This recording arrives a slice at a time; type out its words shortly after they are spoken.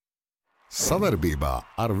Sadarbībā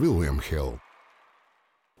ar William Hill.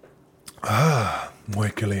 Muy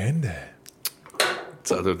caliente.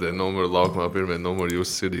 4. numuru laukumā, 1. numuru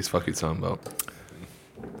jūsu sirdīs fakīts ambā.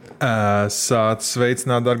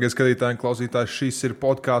 Sveicināt, darbie skatītāji un klausītāji. Šis ir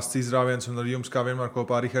podkāsts izrāviens, un ar jums, kā vienmēr,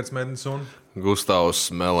 kopā Rihards Medens un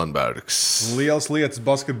Gustavs Melenbergs. Lielas lietas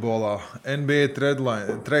basketbolā. NBA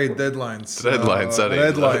trade deadlines.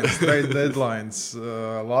 Trade deadlines.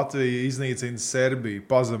 Latvija iznīcina Serbiju,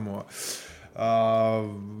 pazemo.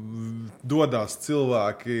 Dodās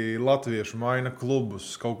cilvēki, latvieši maina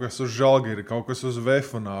klubus. Kaut kas uz Žalgiri, kaut kas uz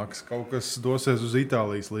Vefu nāks, kaut kas dosies uz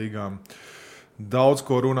Itālijas līgām. Daudz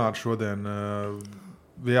ko runāt šodien.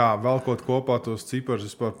 Jā, velkot kopā tos ciparus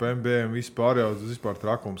vispār PMB un vispār jau vispār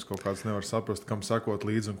trakums. Kaut kāds nevar saprast, kam sekot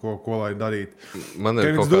līdzi un ko lai darīt.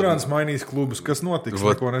 Kevins Durants mainīs klubus. Kas notiks?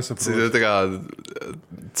 Neko nesaprotu.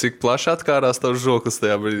 Cik plaši atkārās tavs žoklis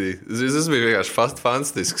tajā brīdī? Tas bija vienkārši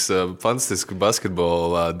fantastisks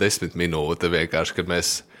basketbola 10 minūte vienkārši, kad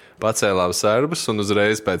mēs pacēlām serbus un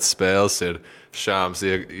uzreiz pēc spēles ir Šāms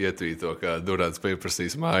ietvīto, ka Durants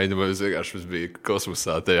pieprasīs maiņu. Mums vienkārši bija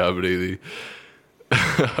kosmosā tajā brīdī.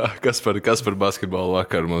 Kas par basketbolu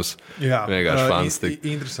vakar mums vienkārši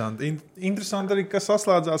fantastiski. Interesanti arī, kas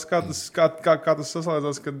saslēdzās, kā tas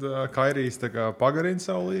saslēdzās, kad Kairijs pagarina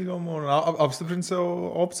savu līgumu un apstiprina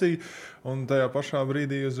savu opciju. Un tajā pašā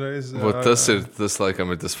brīdī uzreiz... Tas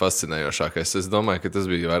laikam ir tas fascinējošākais. Es domāju, ka tas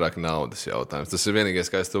bija vairāk naudas jautājums. Tas ir vienīgais,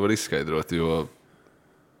 kā es to varu izskaidrot, jo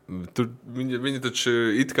viņi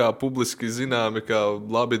taču it kā publiski zināmi kā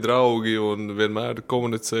labi draugi un vienmēr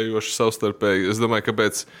komunicējoši savstarpēji. Es domāju,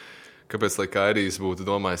 kāpēc lai Kairijs būtu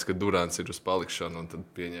domājis, ka Durants ir uz palikšanu un tad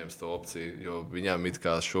pieņēmis to opciju, jo viņām it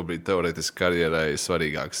kā šobrīd teorētiski karjerai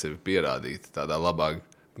svarīgāk sevi pierādīt tādā labāk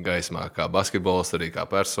gaismā kā basketbols, arī kā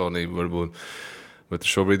personība varbūt. Bet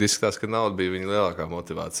šobrīd izskatās, ka nauda bija viņa lielākā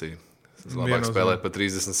motivācija. Es labāk spēlēju par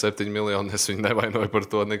 37 miljonu, es viņu nevainoju par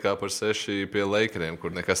to nekā par 6 pie Lakeriem,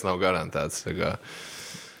 kur nekas nav garantēts.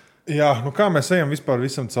 Jā, kā mēs ejam vispār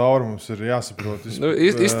visam cauri, mums ir jāsaprot.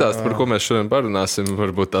 Izstāst, par ko mēs šodien parunāsim,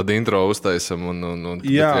 varbūt tādu intro uztaisam.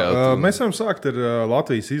 Mēs varam sākt ar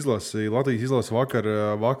Latvijas izlasi. Latvijas izlasi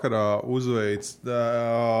vakarā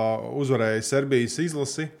uzvarēja Serbijas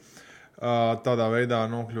izlasi. Tādā veidā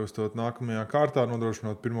nokļūstot nākamajā kārtā,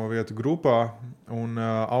 nodrošinot pirmo vietu grupā. Un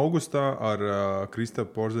augustā ar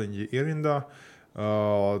Kristapu Porziņģi ierindā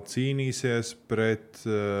cīnīsies pret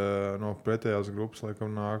no pretējās grupas,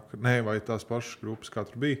 laikam nāk, vai tās pašas grupas, kā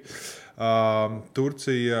tur bija.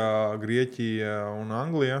 Turcija, Grieķija un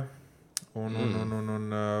Anglija. Un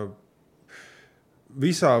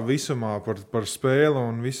visumā par spēli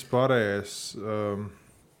un viss pārējais.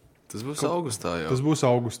 Tas būs augustā jau. Tas būs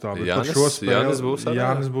augustā, bet par šo spēli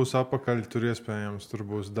Jānis būs apakaļ, tur iespējams, tur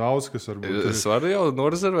būs daudz, kas varbūt... Es varu jau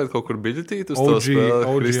norezervēt kaut kur biļetīt uz to spēli.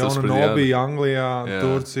 OG Anunoby, Anglijā,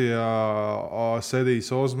 Turcijā,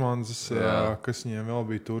 Sedijs Osmans, kas viņiem vēl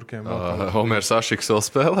bija turkiem. Homers Ašiks vēl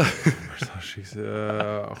spēlē.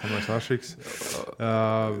 Homers Ašiks.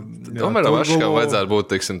 Homeram Ašikam vajadzētu būt,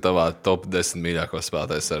 teiksim, tavā top 10 mīļāko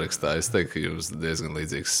spēlētāju sarakstā. Es teiktu, ka jums diezgan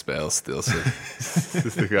līdzīgs spēles stils.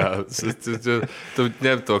 Tu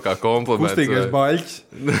ņem to kā komplimentu. Kustīgais baļķis.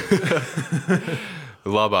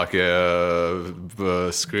 Labākie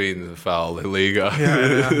screen fouli līgā.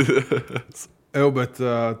 Jā. Bet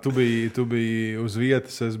tu biji uz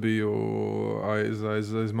vietas, es biju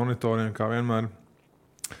aiz monitoriem, kā vienmēr.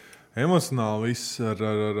 Emocionāli viss ar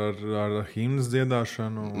himnas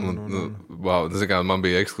dziedāšanu. Wow, man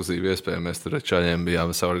bija ekskluzīva iespēja. Mēs tur ar čaļiem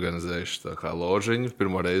bijām saorganizējuši tā kā ložiņu.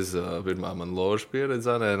 Pirmā man loža pieredze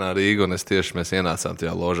Arēnā Rīga, un mēs ienācām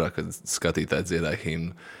tajā ložā, kad skatītāji dziedāja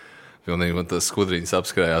himnu. Pilnīgi man tas skudriņas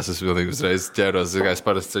apskrējās, es pilnīgi uzreiz ķēros. Es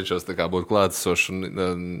parasti cenšos tā kā būt klātesošs un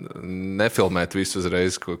nefilmēt visu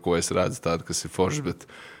uzreiz, ko es redzu tādu, kas ir forši, bet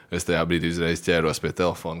es tajā brīdī uzreiz ķēros pie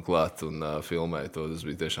telefona klāt un filmēju to. Tas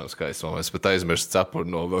bija tiešām skaists moments. Es pat aizmirsu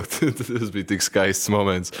cepuru novilkt. Tas bija tik skaists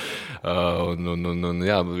moments.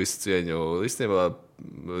 Jā, visu cieņu. Īstenībā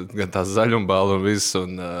gan tās zaļumbāla un viss,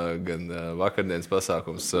 un gan vakardienas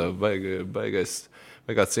pasākums baigās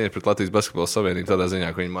cieņa pret Latvijas Basketbola Savienību tādā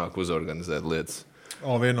ziņā, ka viņi māca uzorganizēt lietas.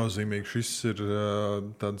 Viennozīmīgi. Šis ir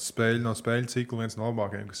tāds no spēļu cikla viens no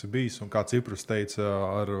labākajiem, kas ir bijis. Un kā Ciprus teica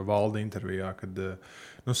ar Valdi intervijā, kad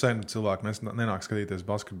sen cilvēki nenāk skatīties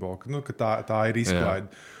basketbolu, ka tā ir izklaide.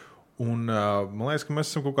 Un man liekas, ka mēs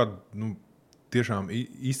esam kaut kādu tiešām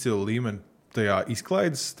izcilu līmeni tajā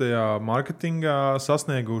izklaides, tajā marketingā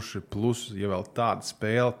sasnieguši. Plus, ja vēl tāda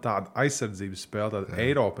spēle, tāda aizsardzības spēle, tāda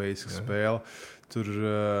eiropeiska spēle, tur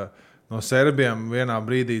no serbiem vienā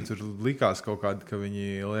brīdī tur likās ka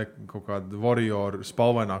viņi liek kaut kādu warrioru,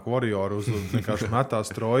 spalvaināku warrioru vienkārši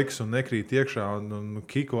metās trojkas un nekrīt iekšā un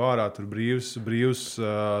kiku ārā tur brīvs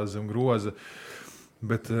zem groza.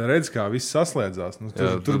 Bet redz, kā viss saslēdzās.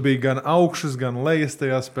 Tur bija gan augšas, gan lejas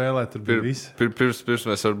tajā spēlē. Tur bija viss. Pirms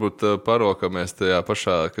mēs varbūt parokamies tajā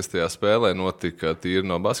pašā, kas tajā spēlē notika tīri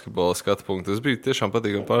no basketbola skatu punkta. Es biju tiešām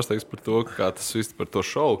patīkami pārsteigts par to, kā tas viss par to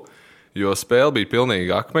šovu. Jo spēle bija pilnīgi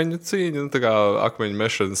akmeņu cīņa, tā kā akmeņu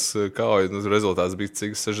mešanas kauja. Rezultāts bija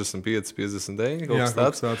cik 65-59 kaut kas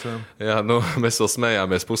tāds. Jā, mēs vēl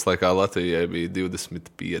smējāmies puslaikā Latvijai bija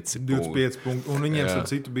 25 punkti. Un viņiem ar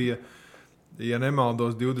citu bija, ja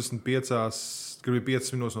nemaldos, 25, kad bija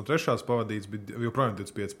 5 minūtes no trešās pavadīts, bija joprojām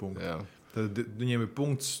 25 punkti. Jā. Tad viņiem ir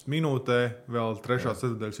punkts minūtē, vēl trešās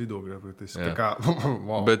ceturtdaļas vidū.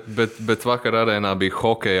 Wow. Bet vakar arēnā bija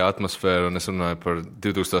hokeja atmosfēra, un es runāju par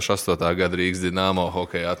 2008. gada Rīgas Dinamo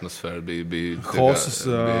hokeja atmosfēru. Bija Hosas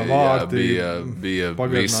vārti. Bija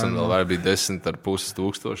viss, un vēl bija 10,5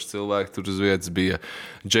 tūkstoši cilvēku tur uz vietas. Bija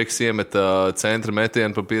Džeks iemeta centra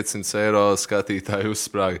metienu par 500 eiro, skatītāji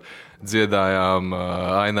uzsprāga. Dziedājām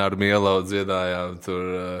Aināru Mielau, dziedājām tur...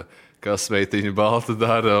 kas veitiņu baltu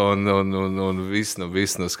dara, un viss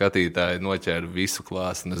no skatītāji noķēra visu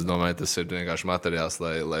klāstu. Es domāju, tas ir vienkārši materiāls,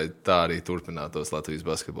 lai tā arī turpinātos Latvijas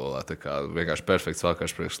basketbolā. Tā kā vienkārši perfekts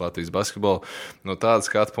vakars priekš Latvijas basketbola. No tāda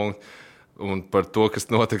skatu punkta. Un par to, kas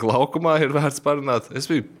notika laukumā, ir vērts parunāt. Es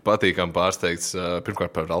biju patīkami pārsteigts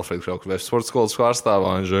pirmkārt par Alfredu Krauku Vēstures sporta skolas pārstāvu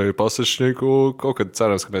Andžeju Pasečņiku. Kaut kad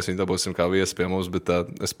cerams, ka mēs viņu dabūsim kā viesi pie mums, bet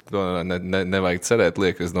es nevajag cerēt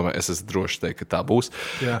liek. Es domāju, es esmu droši teikt, ka tā būs.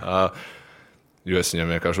 Jo es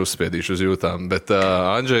viņam vienkārši uzspiedīšu uz jūtām. Bet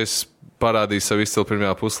Andžejs parādīja savu izcilu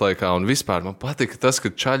pirmajā puslaikā. Un vispār man patika tas, ka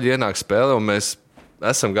čaļi ienāk spēlē un mēs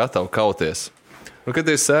esam gatavi kauties. Un kad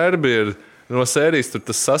tie serbi ir... No sērijas tur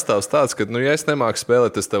tas sastāvs tāds, ka, ja es nemāku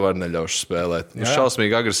spēlēt, es tev arī neļaušu spēlēt.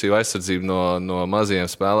 Šausmīgi agresīva aizsardzība no mazajiem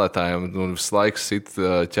spēlētājiem. Visu laiku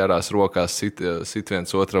ķerās rokās, sit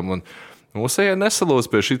viens otram. Mums nesalūdz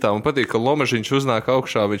pie šitā. Man patīk, ka Lomažiņš uznāk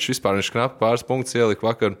augšā. Viņš knapi pāris punktus ielika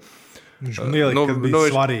vakar.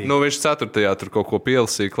 Viņš 4. tur kaut ko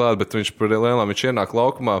pielasīja klāt, bet viņš par lielām viņš ienāk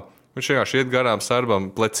laukumā. Viņš vienkārši iet garām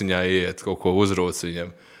sarbam, pleciņā iet, kaut ko uzrūc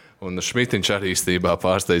viņam. Un Šmitiņš arī īstenībā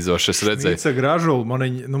pārsteidzoši. Es redzēju, ka Gražula,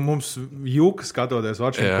 mums jūka skatoties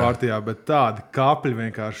Vačina partijā, bet tādi kapļi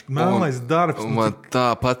vienkārši melnais darbs. Man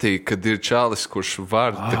tā patīk, kad ir čalis, kurš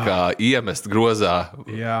var tā kā iemest grozā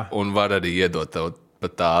un var arī iedot tev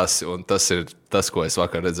pat tās. Un tas ir tas, ko es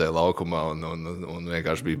vakar redzēju laukumā un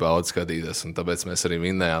vienkārši bija baudi skatīties. Un tāpēc mēs arī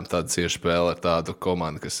vinnējām tādu ciešu spēli ar tādu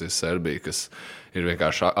komandu, kas ir Serbija, kas ir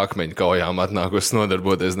vienkārši akmeņu kaujām atnākusi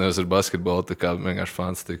nodarboties nevis ar basketbolu, tā kā vienkārši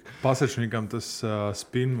fantastika. Pasečnikam tas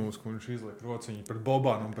spin mūs, ko viņš izliek rociņu pret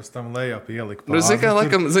Bobānu un pēc tam lejā pielika pāri.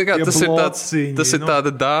 Tas ir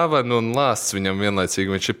tāda dāvana un lāsts viņam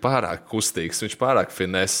vienlaicīgi. Viņš ir pārāk kustīgs, viņš pārāk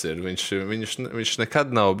finess ir. Viņš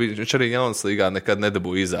nekad nav bijis, viņš arī jaunas līgā nekad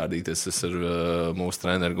nedabūja izrādīties. Es ar mūsu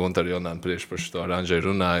treneru Guntaru Jonānu priekšpašu to ar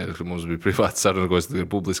Andžeju runāju, ka mums bija privāta saruna, ko es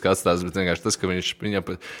publiski atstāstu, bet vienkārši tas, ka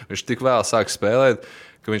viņš tik vēl sāk spēlēt,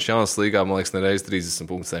 ka viņš jaunas līgā, man liekas, nereiz 30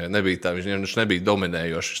 punktus nebija tā. Viņš nebija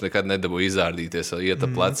dominējošs, viņš nekad nedabūja izrādīties, ieta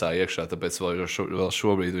plecā iekšā, tāpēc vēl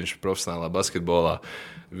šobrīd viņš profesionālā basketbolā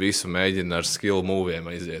visu mēģina ar skill moviem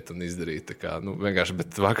aiziet un izdarīt. Tā kā, vienkārši,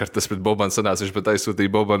 bet vakar tas pret Bobanu sanāca, viņš pat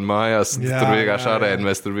aizsūtīja Bobanu mājās, tur vienkārši arēna,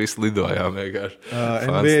 mēs tur visi lidojām vienkārši.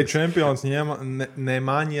 NBA čempions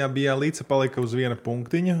Nemanja bija līdz palika uz viena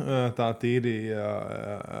punktiņa, tā tīri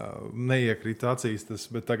neiekrīt acīs tas,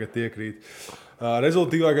 bet tagad iekrīt.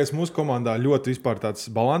 Rezultīvākais mūsu komandā ļoti vispār tāds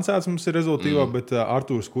balansēts mums ir rezultīvā, bet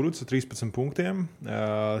Artūrs Kurucs 13 punktiem,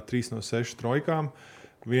 3 no 6 trojkām.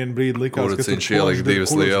 Vienu brīdi likās, ka viņš ielika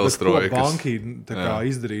divas lielas trojkas. Banki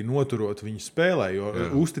izdarīja noturot viņu spēlē, jo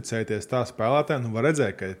uzticēties tā spēlētājiem, var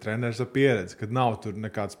redzēt, ka ir treneris ar pieredzi, kad nav tur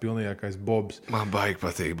nekāds pilnīgākais bobs. Man baigi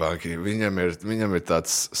patīk Banki. Viņam ir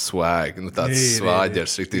tāds swag, tāds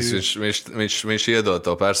svāģers. Viņš iedod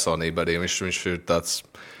to personību arī. Viņš ir tāds...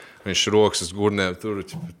 Viņš rokas uz gurniem, tur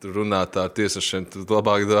runā tā ar tiesašiem, tur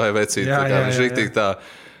labāk dāja vecīt. Viņš riktīgi tā,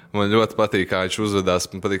 man ļoti patīk, kā viņš uzvedās,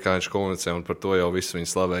 man patīk, kā viņš komunicē, un par to jau visu viņu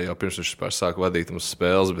slavē, jau pirms viņš sāk vadīt mums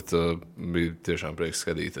spēles, bet bija tiešām prieks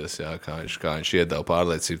skatīties, kā viņš iedeva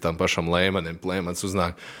pārliecību tam pašam Leimanim. Leimans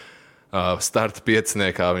uznāk starta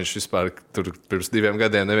pieciniekā, viņš vispār tur pirms 2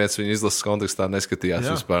 gadiem neviens viņu izlases kontekstā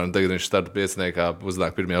neskatījās vispār, un tagad viņš starta pieciniekā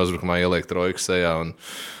uznāk pirmajā uzbrukumā ieliek trojku sejā, un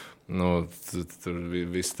tur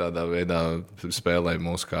viss tādā veidā spēlēja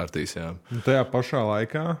mūsu kārtīs. Jā. Tajā pašā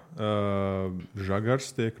laikā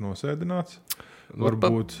Žagars tiek nosēdināts.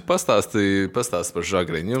 Varbūt. Pastāst par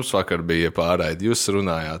Žagriņu. Jums vakar bija pārraidi. Jūs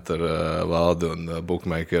runājāt ar Valdu un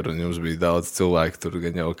Bookmakeru, un jums bija daudz cilvēku tur,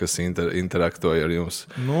 gan jau, kas interaktoja ar jums.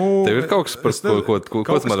 Tev ir kaut kas, ko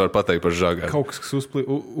tu man var pateikt par Žagaru? Kaut kas, kas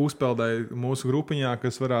uzpeldēja mūsu grupiņā,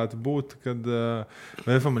 kas varētu būt, kad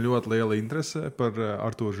VFM ir ļoti liela interese par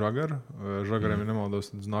Arturu Žagaru. Žagaram, ja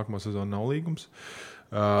nemaldos, uz nākamo sezonu nav līgums.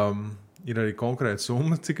 Ir arī konkrēta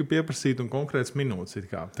summa, cik ir pieprasīta, un konkrēts minūtes.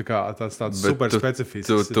 Tā kā tāds super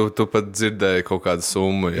specifisks. Tu pat dzirdēji kaut kādu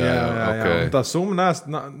summu. Jā. Okay. Tā summa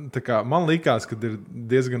man likās, ka ir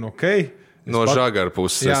diezgan ok. No Žagara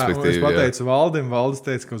puses, respektīvi. Es pateicu Valdim, Valdis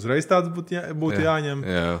teica, ka uzreiz tāds būtu jāņem.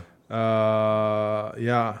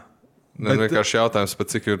 Jā. Bet vienkārši jautājums,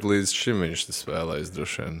 cik līdz šim viņš spēlēs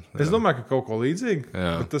droši vien. Es domāju, ka kaut ko līdzīgu.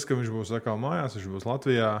 Bet tas, ka viņš būs atkal mājās, viņš būs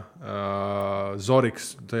Latvijā.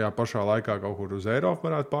 Zoriks tajā pašā laikā kaut kur uz Eiropu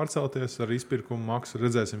varētu pārcelties ar izpirkumu maksu.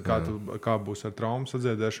 Redzēsim, kā būs ar traumu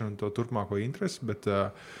sadziedēšanu un to turpmāko interesi. Bet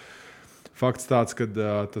fakts tāds, ka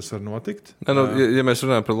tas var notikt. Ja mēs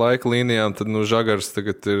runājam par laika līnijām, tad Žagars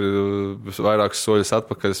tagad ir vairākus soļus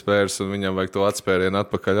atpakaļ spērs, un viņam vajag to atspērienu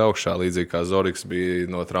atpakaļ augšā, līdzīgi kā Zoriks bija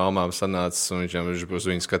no traumām sanācis, un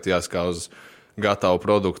viņš skatījās kā uz gatavu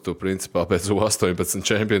produktu, principā pēc U18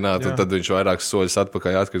 čempionāta, un tad viņš vairākus soļus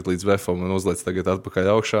atpakaļ atkrīt līdz VFM un uzlec tagad atpakaļ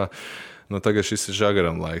augšā. Tagad šis ir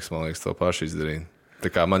Žagaram laiks, man liekas, to pašu izdarīt. Tā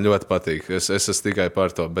kā man ļoti patīk. Es esmu tikai par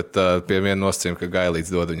to, bet pie viena nosacījuma, ka Gailīts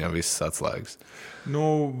dod viņam visas atslēgas.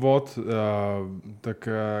 Tā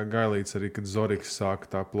kā Gailīts arī, kad Zoriks sāka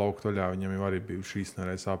tā plaukt vaļā, viņam jau arī bija šīs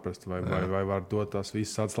nereiz saprast, vai var dot tās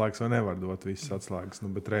visas atslēgas, vai nevar dot visas atslēgas.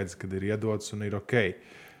 Bet redz, kad ir iedots un ir ok.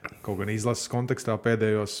 Kaut gan izlases kontekstā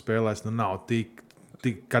pēdējos spēlēs nav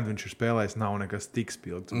kad viņš ir spēlējis, nav nekas tik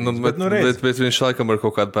spilgts. Bet viņš laikam ar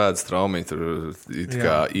kaut kādu pēdas traumu tur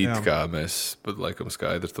kā mēs pat laikam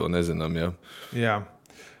skaidri to nezinām. Jā.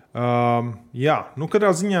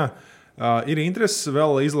 Katrā ziņā ir interesi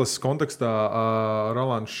vēl izlases kontekstā.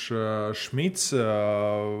 Rolands Šmits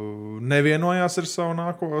nevienojās ar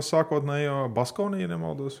savu sākotnējo Baskoniju,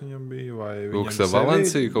 nemaldos viņam bija.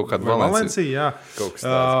 Valencija, kaut kāda Valencija, jā.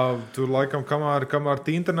 Tur laikam, kamēr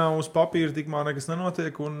tinta nav uz papīra, tikmēr nekas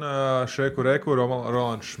nenotiek, un šeku reku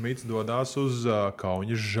Rolands Šmits dodās uz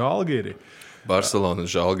Kauņas Žalgiri.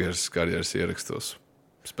 Barcelonas Žalgiris karjeras ierakstos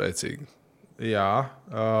spēcīgi. Jā.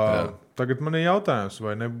 Tagad man ir jautājums,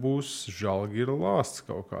 vai nebūs Žalgira lāsts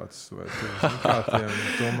kaut kāds?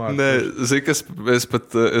 Nē,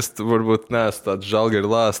 es varbūt neesmu tāds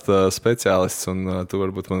Žalgira lāsta speciālists, un tu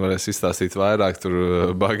varbūt man varēsi izstāstīt vairāk.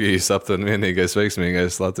 Tur Bagijs aptuveni vienīgais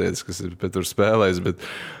veiksmīgais latvietis, kas ir tur spēlējis, bet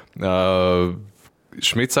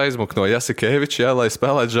Šmits aizmuka no Jasikeviča, lai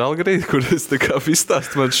spēlētu Žalgirī, kur es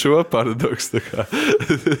izstāstu man šo paradoksu.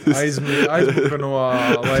 Aizmuka no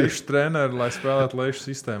Leiša trenera, lai spēlētu Leiša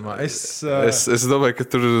sistēmā. Es domāju, ka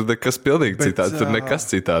tur nekas pilnīgi citāds, tur nekas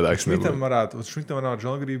citādāks nebūtu. Šmitam varētu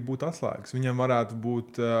Žalgirī būt atslēgas. Viņam varētu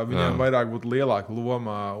būt, vairāk būt lielāka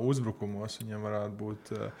loma uzbrukumos. Viņam varētu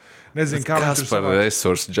būt, nezinu, kā viņš tur par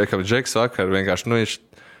resursu. Džeks vakar vienkārši,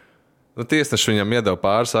 tiesneši viņam iedeva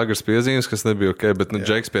pāris agras piezīmes, kas nebija ok, bet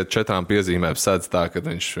Džeks pie 4 piezīmēm sēdz tā, ka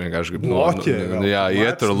viņš vienkārši grib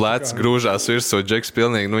iet tur lec, grūžās virsū. Džeks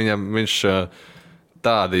pilnīgi, viņš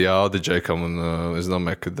tāda jauda Džekam, un es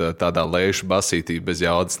domāju, ka tādā Leiša basītība bez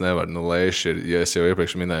jaudas nevar. Leiša ir, ja es jau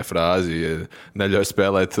iepriekš minēju frāzi, ja neļauj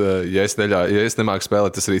spēlēt, ja es nemāku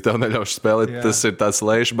spēlēt, tas arī tev neļaušu spēlēt. Jā. Tas ir tāds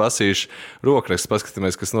Leiša basīšu rokraksts.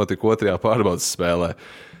 Paskatāmies, kas notika 2. pārbaudas spēlē.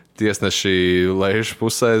 Tiesneši Leiša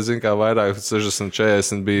pusē, vairāk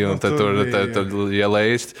 60-40 bija, un tad ja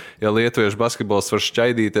lietuviešu basketbols var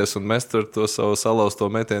šķaidīties un mest tur to savu salauzto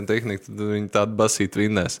metienu tehniku, tad viņi tādu basītu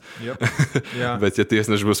vinnēs. Bet ja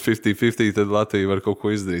tiesneši būs 50-50, tad Latvija var kaut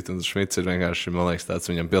ko izdarīt, un Šmits ir vienkārši, man liekas,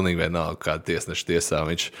 tāds viņam pilnīgi vienalga, kāda tiesneša tiesā.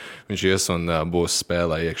 Viņš ies un būs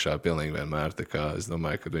spēlē iekšā pilnīgi vienmēr, tā kā es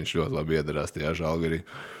domāju, ka viņš ļoti labi iedarās tajā Žalgirī.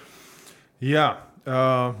 Jā.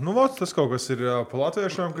 Tas kaut kas ir pa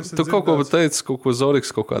latviešiem, kas ir tu kaut ko teici, kaut ko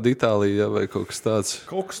Zoriks, kaut kāda Itālija vai kaut kas tāds.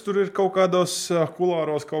 Kaut kas tur ir kaut kādos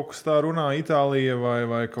kulāros, kaut kas tā runā Itālija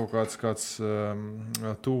vai kaut kāds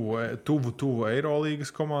tuvu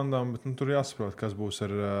Eirolīgas komandām, bet tur jāsaprot, kas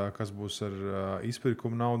būs ar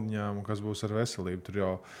izpirkumu naudiņām un kas būs ar veselību. Tur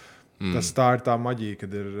jau tā ir tā maģija,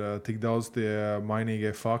 kad ir tik daudz tie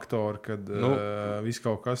mainīgie faktori, kad viss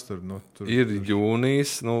kaut kas tur. Ir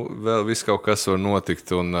jūnijas, vēl viss kaut kas var notikt,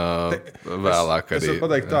 un vēlāk arī. Es varu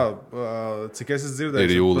pateikt tā, cik es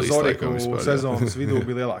dzirdēju, ka Zoriku sezonas vidū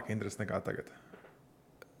bija lielāka interese nekā tagad.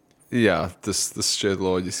 Jā, tas šķiet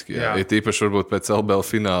loģiski. Jā. Ja tīpaši varbūt pēc LBL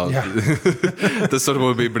fināla. Tas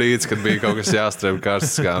varbūt bija brīdis, kad bija kaut kas jāstrēb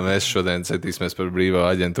karstas, kā mēs šodien centīsimies par brīvā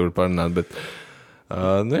aģentūru parunāt. Bet,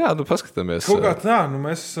 paskatāmies. Kaut kā tā,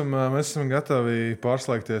 mēs esam gatavi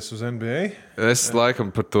pārslēgties uz NBA. Es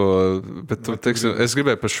laikam par to, bet teiksim, es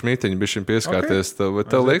gribēju par Šmitiņu bišķiņ pieskārties. Okay.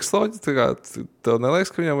 Tev liekas loģiski, tev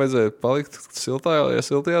neliekas, ka viņam vajadzēja palikt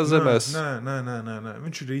siltajās zemēs? Nē.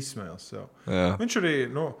 Viņš ir izsmēlis jau. Jā. Viņš arī,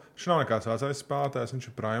 viņš nav nekāds vecais spēlētājs, viņš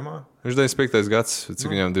ir primā. Viņš 95. gads,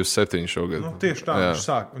 cik viņam 27 šogad. Tieši tā,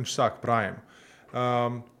 viņš sāk primu.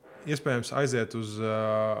 Iespējams, aiziet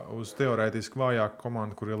uz teorētiski vājāku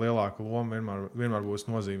komandu, kur ir lielāka loma, vienmēr būs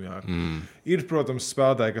nozīmīgāka. Ir, protams,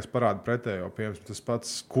 spēlētāji, kas parāda pretējo. Piemēram, tas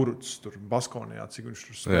pats Kuruts, Baskonijā, cik viņš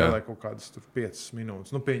tur spēlē kaut kādas 5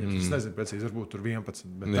 minūtes. Pieņems, es nezinu precīzi, varbūt tur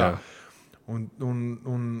 11. Bet tā.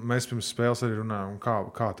 Un mēs pirms spēles arī runājām,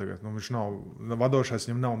 kā tagad. Viņš nav vadošais,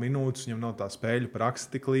 viņam nav minūtes, viņam nav tā spēļu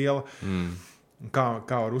praksa tik liela. Kā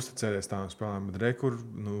var uzticēties tādām spēlēm, bet rekur,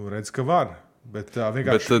 redz, ka var. Bet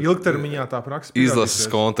vienkārši ilgtermiņā tā praksa izlases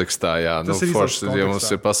kontekstā, jā. Forši, ja mums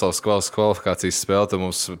ir pasaules kvalifikācijas spēle, tad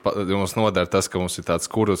mums nodara tas, ka mums ir tāds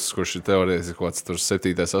Kuruts, kurš ir teorētiski kaut kāds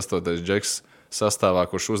 7. 8. džeks sastāvā,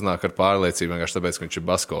 kurš uznāk ar pārliecību, vienkārši tāpēc, ka viņš ir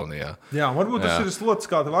Baskonijā. Jā, varbūt tas ir slots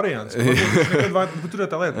kāda variants.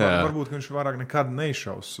 Varbūt viņš vairāk nekad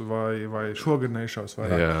neizšaus, vai šogad neizšaus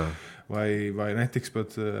vairāk. Vai netiks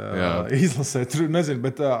pat izlasēt, nezinu,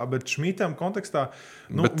 bet Šmitam kontekstā,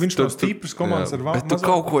 viņš nav stiprs komandas ar vārdu. Bet tu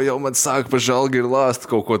kaut ko jau man sāki par Žalgiru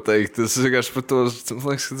lāstu kaut ko teikt. Es vienkārši par to,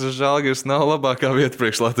 liekas, ka Žalgirs nav labākā vieta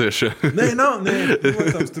priekš latviešiem. Nē,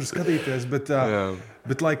 protams, tur skatīties, bet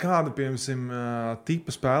lai kāda, piemēram,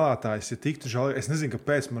 tipa spēlētājs, ja tiktu Žalgirī, es nezinu,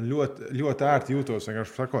 kāpēc man ļoti, ļoti ērti jūtos,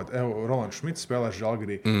 vienkārši sakot, Rolands Šmits spēlēs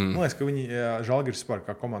Žalgirī. Man liekas, ka viņi Žalgiris spēr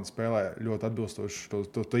kā komanda spēlē ļoti atbilstoši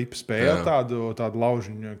to tipu spēli, tādu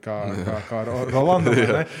laužiņu kā Rolandam,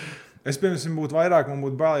 ne? Es, piemēram, būtu vairāk, man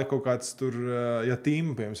būtu bail, ja kaut kāds tur, ja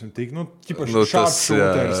tīma, piemēram, tiktu, ķipaši šāds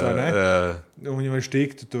šūters, vai ne? Un ja viņš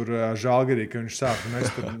tiktu tur Žalgirī, ka viņš sāk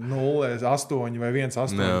mest 0-8 vai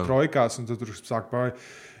 1-8 trojkās, un tad tur sāk pāri.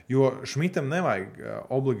 Jo Šmitam nevajag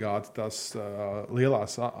obligāti tās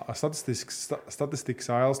lielās statistikas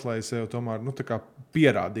ailes, lai sev tomēr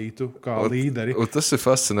pierādītu kā līderi. Tas ir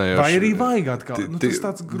fascinējoši. Vai arī vajag atkal? Tas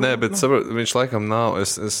tāds grūti. Nē, bet viņš laikam nav.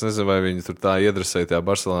 Es nezinu, vai viņi tur tā iedresēja tajā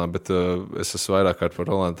Barcelonā, bet es esmu vairāk kārt par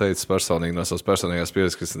Rolandu teicis personīgi no savas personīgās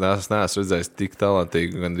pieredzes, ka es neesmu redzējis tik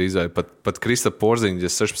talantīgu, gandrīz vai pat Krista Porziņa,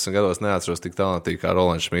 ja 16 gados neatceros tik talantīgu kā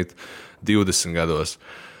Rolands Šmits 20 gados.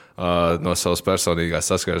 No savas personīgās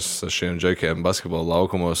saskares ar šiem džekiem basketbola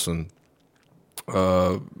laukumos.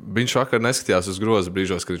 Viņš vakar neskatījās uz groza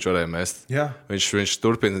brīžos, kad viņš varēja mest. Jā. Viņš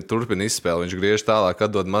turpina izspēli. Viņš griež tālāk,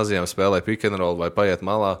 atdod mazajam spēlē pick and roll vai paiet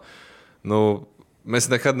malā.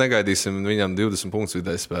 Mēs nekad negaidīsim viņam 20 punktus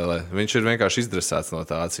vidēji spēlē. Viņš ir vienkārši izdresēts no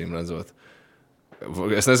tā, acīm redzot.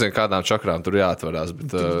 Es nezinu, kādām čakrām tur jāatvarās,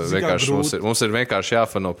 bet vienkārši mums ir vienkārši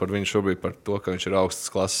jāfano par viņu šobrīd par to, ka viņš ir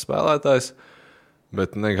augstas klases spēlētājs.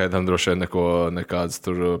 Bet negaidām droši vien nekādas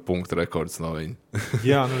tur punktu rekords no viņa.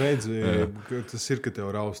 Jā, redzi, tas ir, ka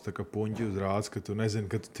tev raust tā kā puņķi uz rāds, ka tu nezini,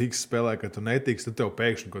 ka tu tiks spēlē, ka tu netiks, tad tev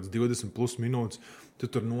pēkšņi kaut kāds 20 plus minūtes, tu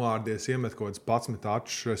tur noārdies, iemet kaut kāds 11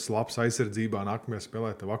 atšs, labs aizsardzībā, nākamajā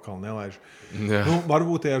spēlē tev atkal nelaiž.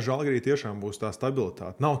 Varbūt tajā Žalgirī tiešām būs tā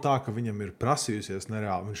stabilitāte. Nav tā, ka viņam ir prasījusies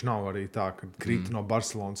nereāli. Viņš nav arī tā, ka krīt no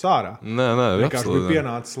Barcelonas ārā. Nē, vienkārši bija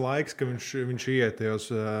pienācis laiks, ka viņš iet tajos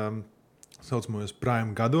saucamajos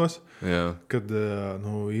prime gados, kad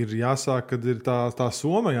ir jāsāk, kad ir tā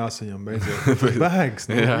soma jāsaņem beidzot. Bēgs,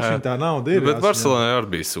 viņa tā nauda ir. Bet Barcelonā arī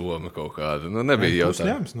bija soma kaut kāda. Nebija jau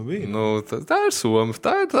tā. Tā ir soma.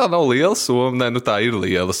 Tā nav liela soma. Nē, tā ir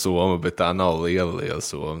liela soma, bet tā nav liela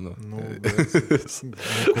soma.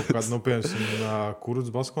 Piemēram, Kuruts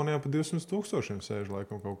Baskonijā pa 200,000 sēž,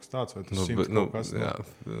 laikam kaut kas tāds, vai tas 100 kaut kas.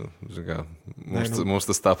 Jā, mums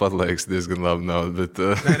tas tāpat liekas diezgan labi nav, bet...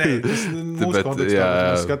 Mūsu kontekstā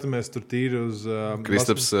mēs skatāmies tur tīri uz...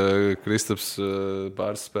 Kristaps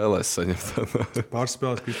pāris spēlēs saņemt. Pāris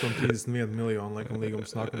spēlēs Kristapam 31 miljonu, laikam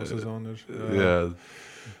līgums nākamā sezona ir. Jā.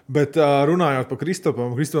 Bet runājot par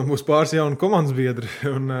Kristapam būs pāris jauni komandas biedri.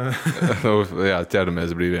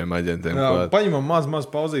 Ķeramies brīviem aģentiem. Paņemam maz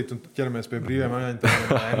pauzīt un ķeramies pie brīviem aģentiem,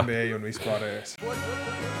 NBA un vispārējais.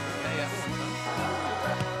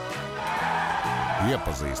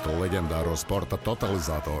 Iepazīstu leģendāro sporta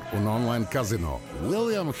totalizatoru un online kazino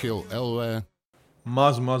William Hill LV.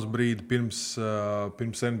 Maz brīdi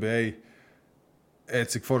pirms NBA.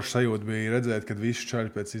 Cik forši sajūta bija redzēt, kad visi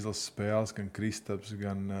čaļi pēc izlases spēles, gan Kristaps,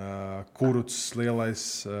 gan Kurucs lielais,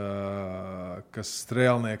 kas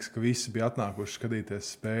strēlnieks, ka visi bija atnākuši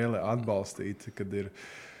skatīties spēli, atbalstīt, kad ir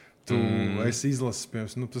tu esi izlases,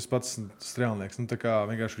 piemēram, tas pats strēlnieks, tā kā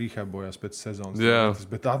vienkārši rehabilitējās pēc sezonas,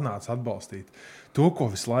 bet atnāca atbalstīt. To, ko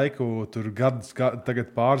visu laiku tur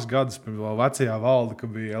tagad pāris gadus, pirms vecajā valda, ka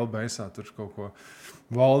bija LBS-ā, tur kaut ko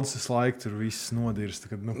valdes visu laiku tur viss nodirst.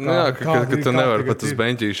 Kad, ka tu nevari pat uz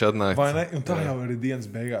beņķīšu atnākt. Vai ne? Un tā jau arī dienas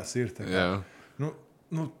beigās ir.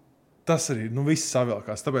 Tas arī viss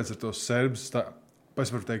savilkās. Tāpēc ar tos serbus,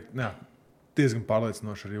 es varu teikt, diezgan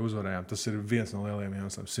pārliecinoši arī uzvarējām. Tas ir viens no lielajiem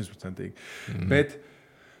iemesliem, 100%. Bet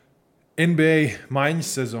NBA maiņas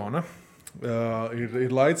sezona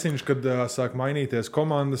ir laiciņš, kad sāk mainīties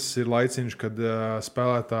komandas, ir laiciņš, kad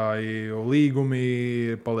spēlētāji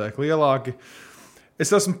līgumi paliek lielāki. Es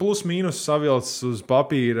esmu plus mīnus savilcis uz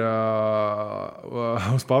papīra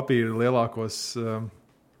lielākos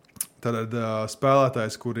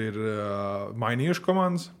spēlētājs, kur ir mainījuši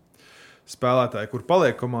komandas, spēlētāji, kur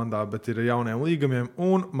paliek komandā, bet ir jauniem līgumiem,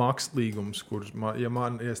 un maks līgums, kur, ja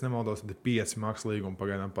es nemaldos, tad ir 5 maks līgumi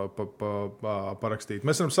pagaidām parakstīt.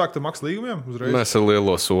 Mēs varam sākt ar maks līgumiem uzreiz? Mēs ar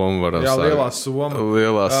lielo somu varam sākt. Jā,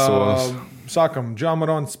 lielās somas. Sākam,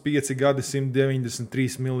 Džamarons, 5 gadi,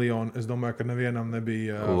 193 miljoni. Es domāju, ka nevienam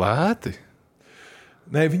nebija... Lēti?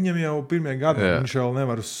 Nē, viņam jau pirmie gadi, viņš jau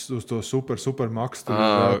nevar uz to super maksu.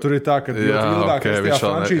 Tur ir tā, ka jo ilgāk es tajā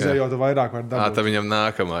frančīzē, jo vairāk var dabūt. Tā viņam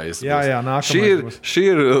nākamā būs. Jā, nākamā būs. Šī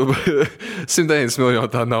ir 190 miljoni,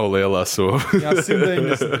 tā nav lielā soma. Jā,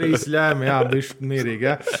 193 ļēmi, jā, bišķi mierīgi,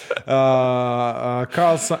 jā.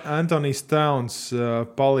 Karls Anthonijs Towns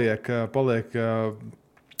paliek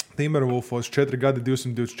Timberwolfos 4 gadi,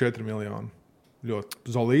 224 miljoni.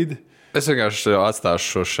 Ļoti solīdi. Es vienkārši atstāšu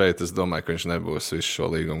šo šeit. Es domāju, ka viņš nebūs visu šo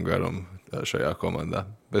līgumu garumu šajā komandā.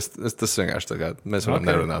 Tas vienkārši tā kā mēs varam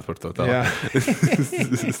nerunāt par to tālāk.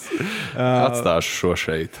 Atstāšu šo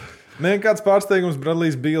šeit. Nekāds pārsteigums.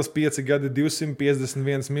 Bradlijs Beals 5 gadi,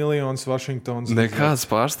 251 miljonus Vašingtons. Nekāds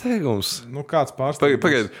pārsteigums? Kāds pārsteigums?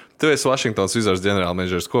 Pagaid, tu esi Vašingtons Wizards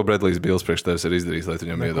ģenerālmenedžers. Ko Bradlijs Beals priekš tevis ir izdarījis, lai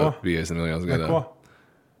viņam iedod 50 miljonus gadā? Neko.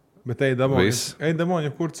 Bet ej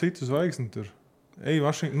damoņa, kur citu zvaigzni tur.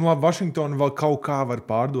 Vašingtona vēl kaut kā var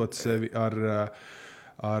pārdot sevi ar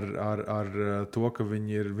to, ka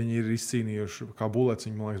viņi ir izcīnījuši, kā Bullets,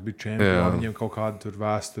 viņi, man liekas, bija čempioni, viņiem kaut kāda tur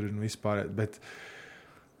vēsturi un vispār, bet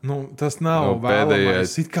tas nav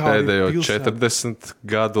vēlamais. Pēdējo 40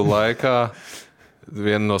 gadu laikā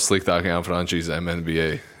viena no sliktākajām frančīzēm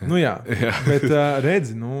NBA. Jā. Bet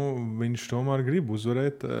redzi, viņš tomēr grib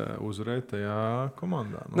uzvarēt tajā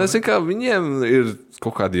komandā. Es zinu, kā viņiem ir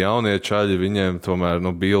kaut kādi jaunie čaļi, viņiem tomēr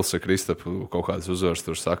Bils ar Kristapu kaut kādas uzvaras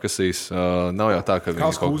tur sakasīs. Nav jau tā, ka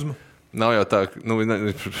Kāls Kuzma? Nav jau tā,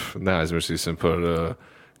 neaizmirsīsim par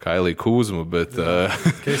Kailiju Kuzmu, bet...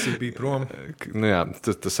 KCP prom.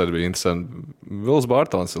 Tas arī bija interesanti. Vils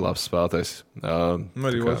Bartons ir labs spēlētājs.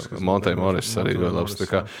 Montei Morris arī ļoti labs.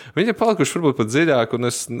 Viņi ir palikuši varbūt pat dziļāk, un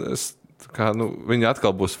viņi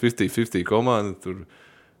atkal būs 50-50 komanda, tur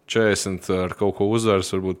 40 ar kaut ko uzvaras,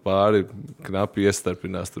 varbūt pāri knapi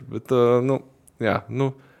iestarpinās tur. Bet,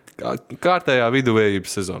 kārtējā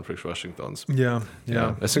viduvējības sezona priekš Vašingtonas. Jā.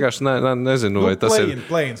 Es vienkārši nezinu, vai tas ir...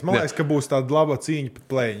 Play-ins. Man liekas, ka būs tāda laba cīņa par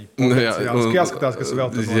play-in. Jāskatās, kas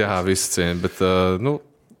vēl tas būs. Jā, visi cīņa, bet,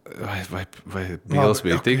 vai Bils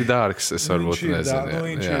bija tik dārgs, es varbūt nezinu.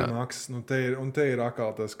 Viņš ir maks. Un te ir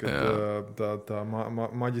atkal tas, ka tā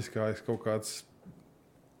maģiskais kaut kāds...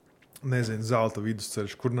 Nezinu, zelta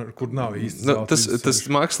vidusceļš, kur nav īsti zelta vidusceļš. Tas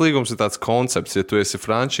maks līgums ir tāds koncepts, ja tu esi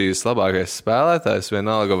frančīzes labākais spēlētājs,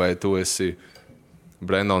 vienalga vai tu esi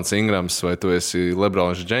Brendons Ingrams vai tu esi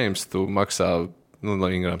Lebrons James, tu maksā,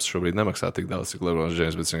 Ingrams šobrīd nemaksā tik daudz, cik Lebrons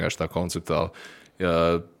James, bet vienkārši tā konceptuāli,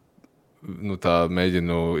 tā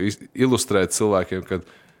mēģinu ilustrēt cilvēkiem, kad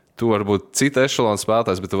tu vari būt cita ešalona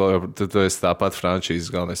spēlētājs, bet tu esi tāpat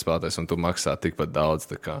frančīzes galvenais spēlētājs un tu maksā tikpat daudz.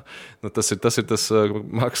 Tas ir tas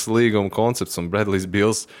maksas līguma koncepts, un Bradlijs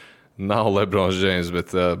Bils nav Lebrons James,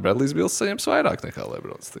 bet Bradlijs Bils saņems vairāk nekā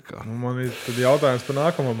Lebrons. Man ir tad jautājums par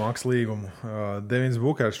nākamo maksas līgumu. Devins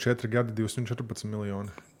Bukers 4 gadi, 214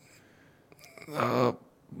 miljoni.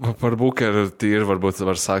 Par Bukeru tīri varbūt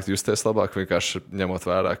var sākt justies labāk, vienkārši ņemot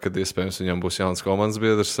vērā, kad iespējams viņam būs jauns komandas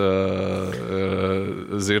biedrs,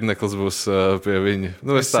 Zirneklis būs pie viņa.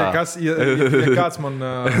 Nu, ja kāds man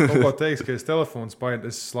kaut ko teiks, ka es telefons paietu,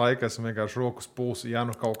 es laiku esmu vienkārši rokas pulsu, ja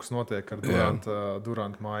nu kaut kas notiek ar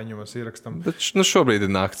Durant maiņu, mēs ierakstam. Bet šobrīd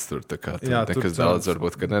ir nakts tur, tā kā nekas daudz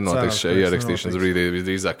varbūt, ka nenotiks šajā ierakstīšanas brīdī,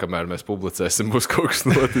 visdrīzāk, kamēr mēs publicēsim, būs kaut kas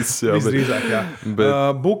noticis. Visdrīzāk, jā.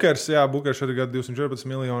 Bukers arī gada 214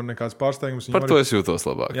 miljoni, nekāds pārsteigums. Par to es jūtos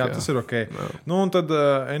labāk. Jā, tas ir ok. Jā. Nu, un tad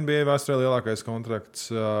NBA vēsturē lielākais kontrakts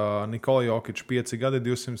Nikola Jokic 5 gadi,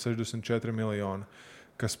 264 miljoni,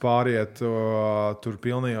 kas pāriet tur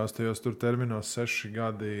pilnījos, tur terminos 6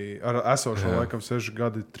 gadi, ar esošo laikam 6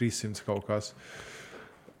 gadi, 300 kaut kas.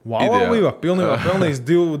 Wow, pilnībā pelnījis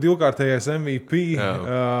divkārtējais MVP.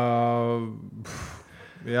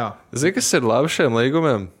 Jā. Zini, kas ir labi šiem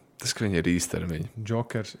līgumiem? Tas, ka viņi ir īstermiņi.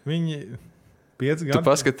 Jokers. Viņi 5 gadi. Tu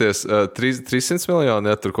paskaties, 300 miljoni,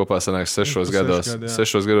 ja tur kopā sanāks 6 gados.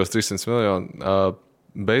 6 gados 300 miljoni.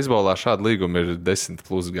 Beisbolā šādi līgumi ir 10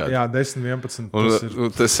 plus gadi. Jā, 10,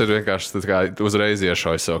 11. Tas ir vienkārši kā uzreiz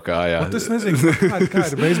iešauj savu kājā. Es nezinu, kā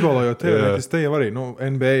ir beisbolā, jo te jau arī,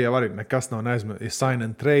 NBA jau arī nekas nav neaizmainājis. Ir sign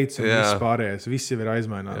and trades un viss pārējais. Viss jau ir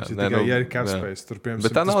aizmainājums. Tikai ir cap space.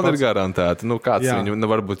 Bet tā nauda ir garantēta. Kāds viņu,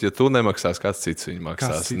 varbūt, ja tu nemaksās, kāds cits viņu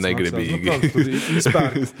maksās negribīgi.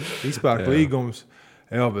 Izpērk līgums.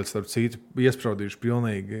 Jā, bet starp citu iespraudīšu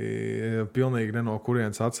pilnīgi ne no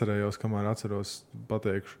kurienes atcerējos, kamēr atceros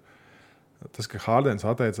pateikšu. Tas, ka Hardens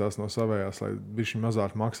atteicās no savējās, lai viņš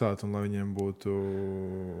mazāk maksātu un lai viņiem būtu,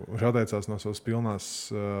 viņš atteicās no savas pilnās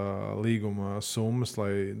līguma summas,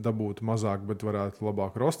 lai dabūtu mazāk, bet varētu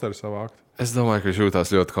labāk rosteru savākt. Es domāju, ka viņš jūtās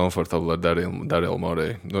ļoti komfortabli ar Darylu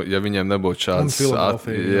Morey. Nu, ja viņiem nebūtu šāds,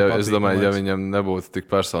 es domāju, ja viņam nebūtu tik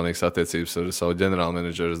personīgas attiecības ar savu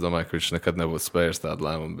ģenerālmenedžeru, es domāju, ka viņš nekad nebūtu spējis tādu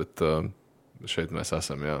lēmumu, bet šeit mēs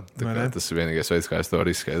esam, jā. Tas ir vienīgais veids, kā es to varu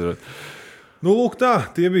izskaidrot. Nu, lūk tā,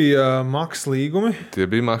 tie bija maks līgumi.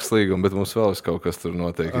 Bet mums vēl kaut kas tur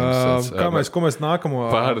notiek. Ko mēs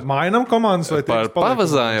nākamo mainam komandas? Par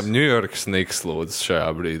pavazājam New York Knicks lūdzu šajā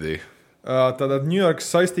brīdī. Tātad New York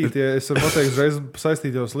saistītie, es varu pateikt uzreiz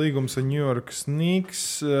saistītos līgums ar New York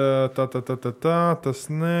Knicks. Tas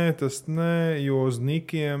ne, jo uz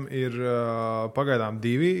Knickiem ir pagaidām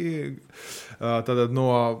 2. Tātad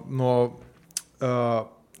no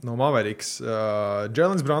Mavericks.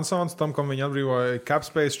 Jēlens Brunsons, tam, kam viņi atbrīvoja cap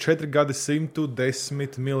space 4 gadi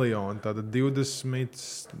 110 miljoni. Tātad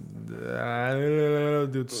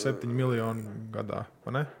 27 miljoni gadā,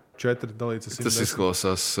 vai ne? 4 dalīts ar 110. Tas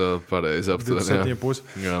izklausās pareizi aptuveni. 27,5.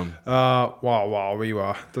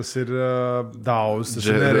 Wow. Tas ir daudz. Tas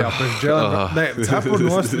ir nereāli pēc Jēlena.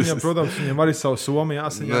 Cepurnos viņam, protams, viņam arī savu somu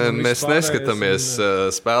jāsaņem. Mēs neskatāmies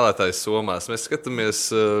spēlētājs somās. Mēs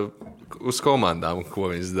skatāmies uz komandām,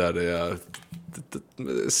 ko viņas dara. Jā.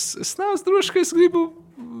 Es neesmu droši, ka es gribu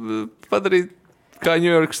padarīt kā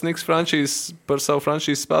New York Knicks franšīzes par savu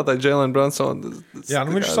franšīzes spēlētāju Jēlenu Brunsonu. Jā,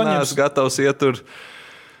 viņš saņems. Neesmu gatavs iet tur.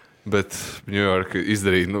 Bet New York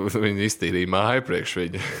izdarīja, viņi iztīrīja māju priekš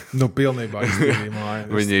viņa. Pilnībā iztīrīja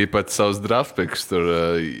māju. Viņi pat savus draftpicks tur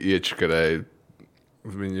iečakarēja.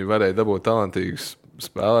 Viņi varēja dabūt talantīgus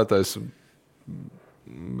spēlētājus.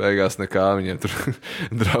 Beigās nekā viņiem tur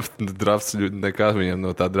drafts nekā viņiem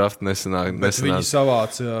no tā drafta nesanāk. Viņi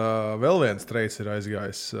savāca vēl viens trades ir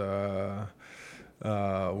aizgājis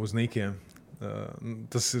uz Knickiem.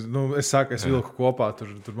 Tas ir, es vilku kopā,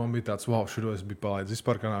 tur man bija tāds, wow, šito es biju palaidis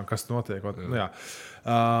vispār, kas notiek.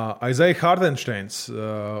 Isaiah Hartensteins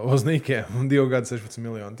uz Knickiem 2 gadi 16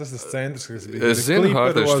 miljoni. Tas ir centrs, kas bija. Es zinu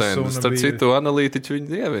Hartensteins, starp citu analītiķi viņu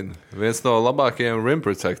dievina. Viens no labākajiem rim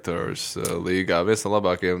protectors līgā, viens no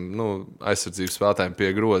labākajiem aizsardzības spēlētājiem pie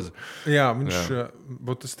groza. Jā,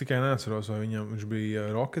 bet es tikai neatceros, vai viņš bija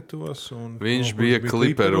Rocketos. Viņš bija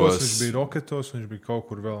Clipperos. Viņš bija Rocketos, viņš bija kaut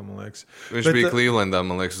kur vēl, man liekas. Viņš bija Clevelandā,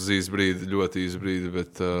 man liekas, uz ļoti īsu brīdi,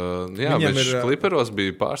 bet viņš Clipperos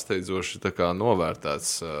bija pārsteidzoši tā kā novērtēts.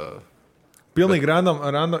 Pilnīgi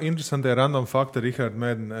interesantie random fakti, Richard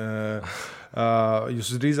Madden.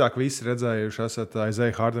 Jūs drīzāk visi redzējuši, esat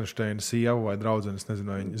Isaiah Hartensteina sievu vai draudzeni, es nezinu,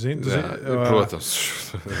 vai viņi zina. Protams.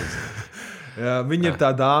 Viņa ir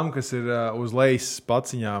tā dāma, kas ir uz lejas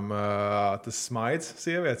paciņām, tas smaids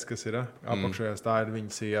sievietes, kas ir apakšējās, tā ir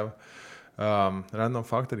viņa sieva. Random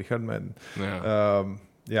fakti, Richard Madden.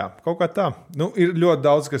 Jā, kaut kā tā. Ir ļoti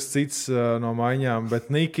daudz kas cits no maiņām, bet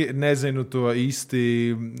Niki nezinu to īsti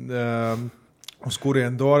uz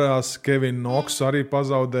kurien dorās. Kevins Knox arī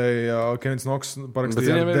pazaudēja. Kevins Knox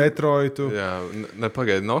parakstīja ar Detroitu. Jā,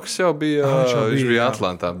 nepagaidi. Knox jau bija, viņš bija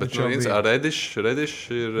Atlantā, bet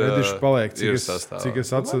Redišs paliek, cik es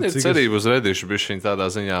atceros. Man ir cerība uz Redišu bišķiņ tādā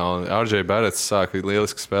ziņā, un RJ Barretts sāka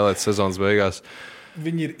lieliski spēlēt sezonas beigās.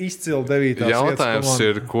 Viņi ir izcili 9. Jautājums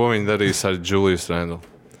ir, ko viņi darīs ar Julius Randle.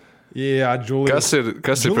 Jā, Julius.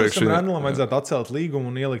 Kas ir priekš viņam? Randlam vajadzētu atcelt līgumu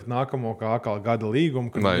un ielikt nākamo kā atkal gada līgumu,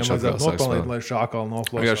 kad viņam vajadzētu nopelnīt, lai šā atkal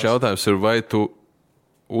noplosās. Jautājums ir, vai tu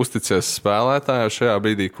uzticies spēlētājā šajā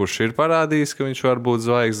brīdī, kurš ir parādījis, ka viņš var būt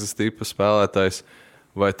zvaigznes tipa spēlētājs,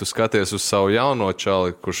 vai tu skaties uz savu jauno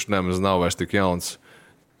čali, kurš nemaz nav vairs tik jauns,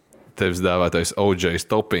 tevis dēvētais OJ's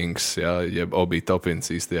Toppings, jeb Obi Toppins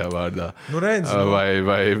īstajā vārdā.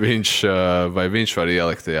 Vai viņš var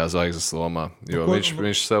ielikt tajā zvaigznes lomā, jo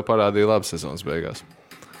viņš sev parādīja labu sezonas beigās.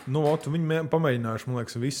 Viņi pamēģinājuši, man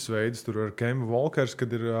liekas, visus veidus. Tur ar Kemba Walkers, kad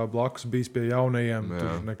ir blakus bijis pie jaunajiem,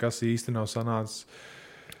 tur nekas īsti nav sanācis.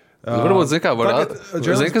 Varbūt,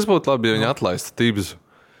 kas būtu labi, ja viņi atlaistu Tibbsu.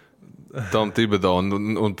 Tom Thibodeau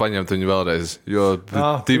un paņemt viņu vēlreiz. Jo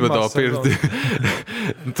Thibodeau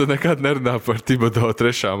tu nekad nerunā par Thibodeau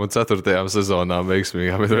 3. un 4. sezonām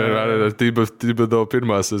veiksmīgām, bet vienmēr ar Thibodeau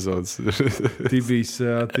 1. sezonas.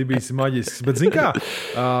 Tibijs maģisks. Bet zin kā,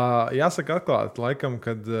 jāsaka atklāt, laikam,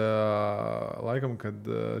 kad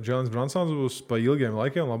Jalen Brunsons būs pa ilgiem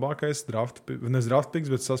laikiem labākais draft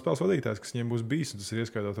picks, bet saspēles vadītājs, kas viņiem būs bijis, un tas ir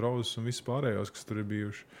ieskaitot Rozus un visus pārējos, kas tur ir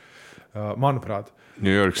bijuši. Manuprāt.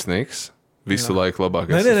 New York Knicks visu laiku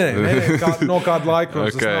labākais. Nē, no kāda laika.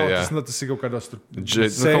 Tas ir kaut kādos tur.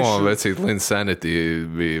 Vecīt, Linsanity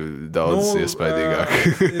bija daudz iespaidīgāk.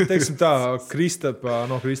 Teiksim tā,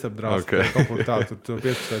 no Kristapa draft. Kaut kur tā, tur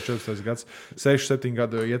 15, 14 gads, 6-7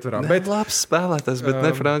 gadu ietverā. Bet labs spēlētājs, bet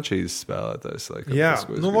ne frančīzes spēlētājs. Laikam, jā,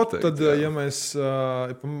 tad, ja mēs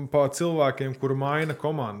pa cilvēkiem, kuri maina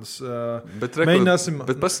komandas, mēģināsim.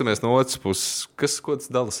 Bet paskatāmies no otras puses, ko tas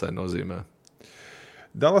Dallasai nozīmē?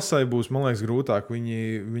 Dallasai būs, man liekas, grūtāk.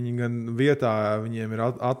 Viņi gan vietā viņiem ir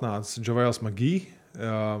atnācis Javels McGee.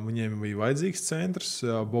 Viņiem bija vajadzīgs centrs,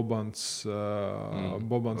 Bobans.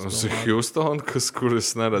 Uz Houston, kur es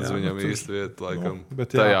neredzu viņam īsti vietu, laikam.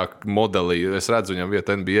 Tajā modelī. Es redzu viņam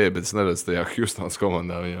vietu NBA, bet es neredzu tajā Houstonas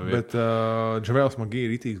komandā viņam vietu. Bet Javels McGee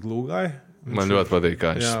ir itīgi glūgāji. Man ļoti patīk,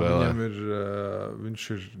 kā viņš spēlē.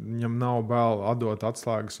 Viņam nav bail atdot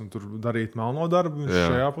atslēgas un tur darīt melno darbu. Viņš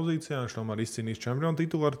šajā pozīcijā, viņš tomēr izcīnījis čempionu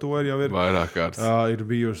titulu, ar to jau ir. Vairāk kārtas. Ir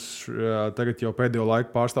bijusi, tagad jau pēdējo laiku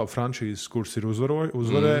pārstāv franšīzes, kuras ir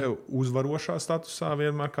uzvarošā statusā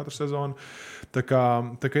vienmēr katru sezonu. Tā kā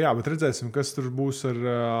jā, bet redzēsim, kas tur būs ar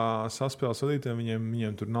saspēles vadītājiem.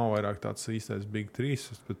 Viņiem tur nav vairāk tāds īstais Big 3,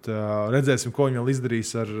 bet redzēsim, ko viņi vēl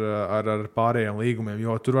izdarīs ar pārējiem līgumiem,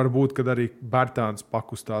 jo tur var būt, kad arī Bērtāns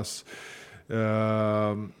pakustās,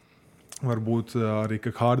 varbūt arī,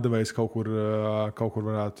 ka Hardavejs kaut kur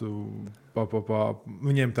varētu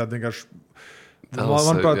viņiem tādi vienkārši,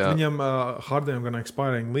 manuprāt, viņiem Hardavejam gan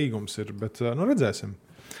expiring līgums ir, bet redzēsim.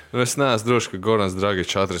 Es neesmu droši, ka Gorans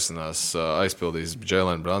Dragičs atrisinās, aizpildīs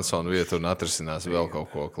Jalen Brunsonu vietu un atrisinās vēl kaut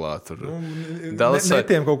ko klāt.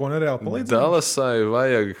 Netiem kaut ko nereāli palīdzēt? Dallasai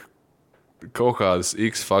vajag kaut kādas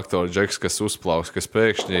X-faktoru džeks, kas uzplauks, kas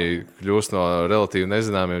pēkšņi kļūst no relatīvi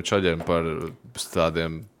nezināmiem čaļiem par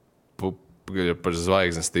tādiem par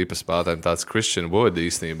zvaigznes tipa spēlētājiem. Tāds Christian Wood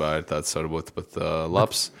īstenībā ir tāds varbūt pat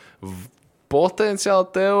labs potenciāli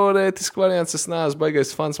teorētiski variants. Es neesmu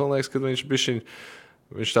baigais fans, man liekas, kad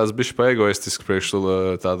viņš tāds bišķi paegoistisks priekš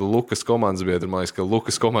tādu Lukas komandas biedru. Man liekas, ka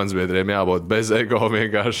Lukas komandas biedriem jābūt bez ego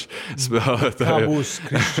vienkārši spēlētājiem.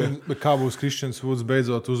 Kā būs Christians Woods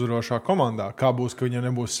beidzot uzvarošā komandā? Kā būs, ka viņam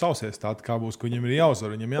nebūs savs iestādi? Kā būs, ka viņam ir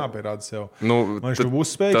jāuzvar? Viņam jāpierāda sev. Viņš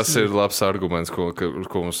būs spējīgs. Tas ir labs arguments, ko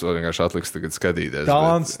mums vienkārši atliks tagad skatīties.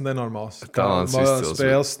 Talants nenormāls. Talants izcils.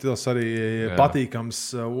 Spēles stils arī patīkams,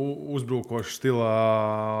 uzbrukošs stilā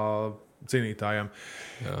cīnītājiem.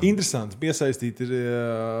 Jā. Interesanti, piesaistīt ir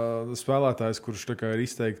spēlētājs, kurš tā kā ir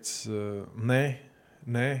izteikts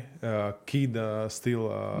Kida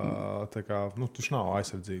stila, tā kā, tuš nav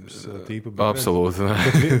aizsardzības tīpa. Absolūti.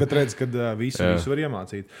 Bet redz, kad visu var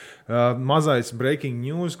iemācīt. Mazais breaking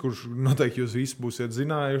news, kurš noteikti jūs visi būsiet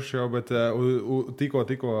zinājuši jau, bet tikko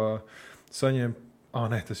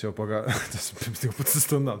saņēma, tas jau pagāja, tas pirms 12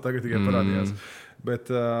 stundām, tagad tikai parādījās.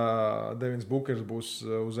 Bet Devins Bukers būs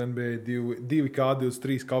uz NBA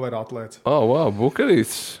 2K23 cover atlēts. Wow,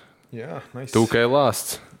 Bukerīts. Jā, nice. 2K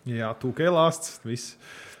lāsts. Jā, 2K lāsts, viss.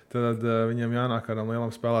 Tad viņam jānāk kādam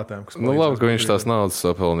lielam spēlētājiem. Labi, ka viņš tās naudas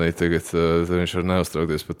sapelnīja tagad, tad viņš var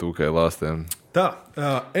neuztraukties par 2K lāstiem. Tā,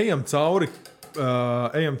 ejam cauri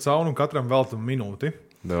un katram veltam minūti.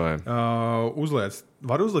 Uzliec.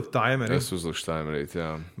 Var uzlikt timeri? Es uzlikšu timerīt,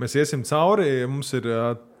 jā. Mēs iesim cauri. Mums ir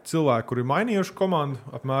cilvēki, kuri mainījuši komandu.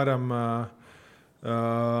 Apmēram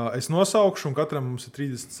es nosaukšu, un katram mums ir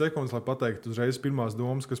 30 sekundes, lai pateiktu uzreiz pirmās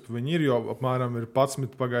domas, kas par viņu ir, jo apmēram ir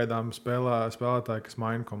 11 pagaidām spēlētāji, kas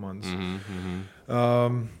maina komandas.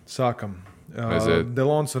 Sākam.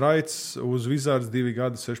 Delons Wrights uz Wizards 2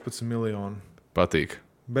 gadi 16 miljoni. Patīk.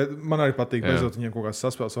 Bet man arī patīk, beidzot viņiem kaut kāds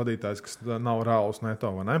saspēles vadītājs, kas nav reāls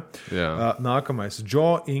neto, vai ne? Nākamais.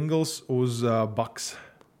 Joe Ingles uz Bucks.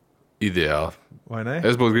 Ideāli. Vai ne?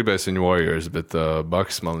 Es būtu gribējis viņu Warriors, bet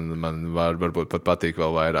Bucks man varbūt pat patīk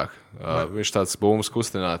vēl vairāk. Viņš tāds bummas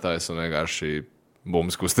kustinātājs un vienkārši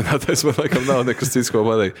bummas kustinātājs. Man laikam nav nekas cits, ko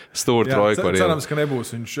pateikt. Stūra trojka var iet. Cerams, ka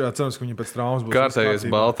nebūs. Cerams, ka viņam pēc traumas būs. Kārtējais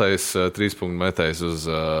baltais 3-punktu metējs uz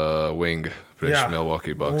wing.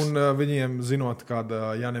 Milwaukee Bucks. Un viņiem, zinot,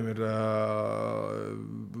 kāda Janim ir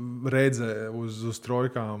redze uz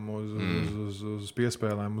trojkām, uz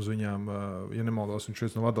piespēlēm, uz viņām, ja nemaldos, viņš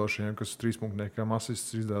ir no vadošajiem, kas 3-punktniekiem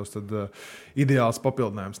asists izdevusi, tad ideāls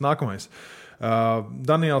papildinājums. Nākamais.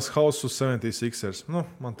 Daniels House uz 76ers.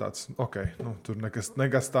 Man tāds, tur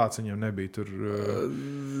nekas tāds viņam nebija. Tur...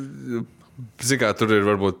 Tur ir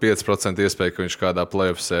varbūt 5% iespēja, ka viņš kādā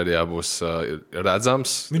playoff sērijā būs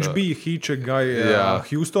redzams. Viņš bija Hitchhiker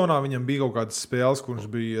Houstonā. Viņam bija kaut kādas spēles, kur viņš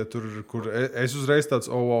bija tur, kur es uzreiz tāds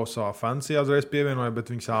fancy uzreiz pievienoju, bet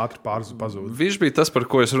viņas ātri pazūd. Viņš bija tas, par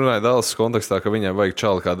ko es runāju Dallas kontekstā, ka viņam vajag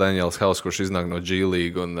čali kā Daniels House, kurš iznāk no G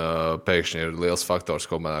League un pēkšņi ir liels faktors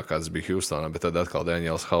komandā, kāds bija Houstonā, bet tad atkal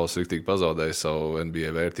Daniels House riktīgi pazaudēja savu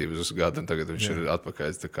NBA vērtību uz gadu, un tagad viņš ir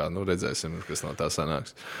atpakaļ. Tā kā, redzēsim, kas no tā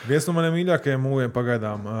sanāks. Viens no maniem mīļākajiem mūviem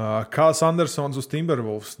pagaidām. Kāls Andersons uz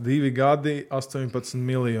Timberwolves 2 gadi 18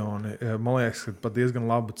 miljoni. Man liekas, ka pat diezgan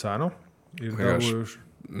labu cenu ir dabūjuši.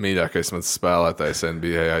 Mīļākais mans spēlētājs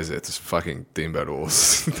NBA aiziet uz fucking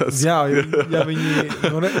Timberwolves. Jā, ja viņi...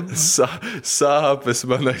 Sāpes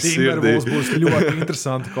manai sirdī. Timberwolves būs ļoti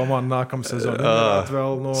interesanti komanda nākamā sezonā.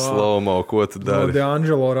 Vēl no... Slow-mo, ko tu dari? No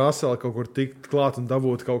D'Angelo Russell kaut kur tikt klāt un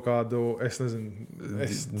dabūt kaut kādu, es nezinu...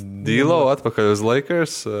 D'Lo atpakaļ uz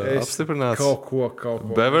Lakers apstiprināts? Kaut ko.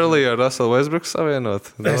 Beverly ar Russell Westbrook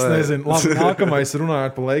savienot? Es nezinu. Labi, nākamais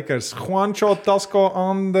runājot par Lakers. Juancho Tasko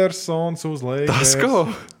Andersons uz Lakers. Tasko?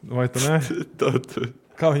 Vai tu ne?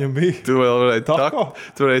 Kā viņam bija? Tu vēl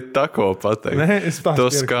varēji tako pateikt. Nē, es tādu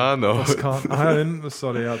Toskano.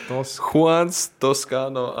 Sorry, jā, Juans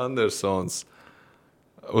Toskano Andersons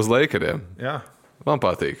uz Lakeriem. Jā. Man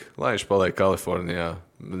patīk, lai viņš paliek Kalifornijā.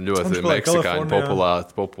 Ļoti meksikāņu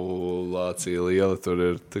populācija liela tur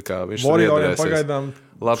ir. Tā kā viņš tur iedarēsies.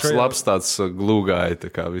 Labs tāds glūgāji,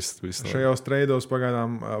 tā kā viss no. Šajos treidos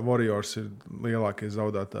pagaidām Warriors ir lielākie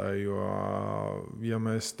zaudētāji, jo, ja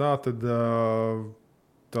mēs tad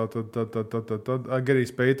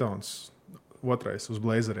Garijs Paytons otrais uz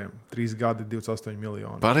Blazeriem. 3 gadi, 28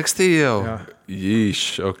 miljoni. Parakstīja jau? Jā. Jīš,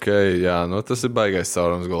 jā, tas ir baigais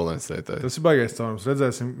caurums Golden State. Tas ir baigais caurums.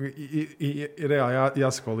 Redzēsim, reāli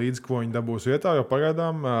jāsako līdzi, ko viņi dabūs vietā, jo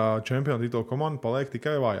pagaidām čempionu titulu komanda paliek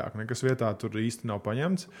tikai vājāk. Nekas vietā tur īsti nav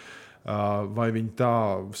paņemts. Vai viņi tā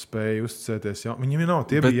spēja uzticēties? Viņiem nav,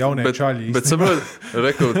 tie bija jaunie čaļi. Bet saprot,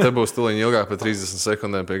 te būs tuliņi ilgāk par 30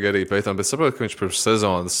 sekundēm pie Garija Paytona, bet saprot, ka viņš pirms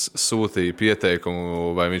sezonas sūtīja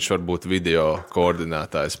pieteikumu, vai viņš var būt video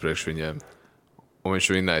koordinētājs priekš viņiem. Un viņš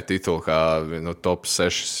vinnēja titulu kā top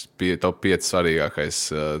 6, top 5 svarīgākais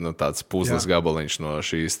tāds puzles gabaliņš no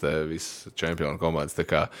šīs te visas čempionu komandas. Tā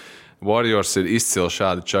kā Warriors ir izcili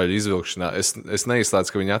šādu čaļu izvilkšanā. Es neizslēdzu,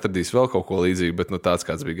 ka viņi atradīs vēl kaut ko līdzīgu, bet tāds,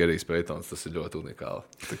 kāds bija Garijs Paytons, tas ir ļoti unikāli.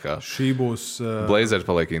 Šī būs... Blazeri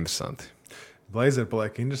paliek interesanti.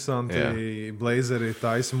 Blazeri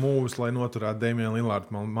taisa mūvus, lai noturētu Damianu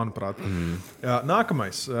Lillardu, manuprāt.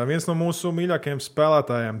 Nākamais. Viens no mūsu mīļākajiem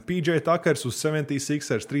spēlētājiem. PJ Tuckers uz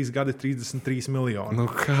 76ers 3 gadi 33 miljoni.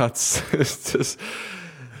 Kāds...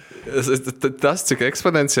 Tas, cik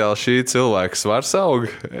eksponenciāli šī cilvēka svars aug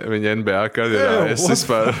viņa NBA karjerā,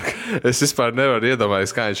 es vispār nevaru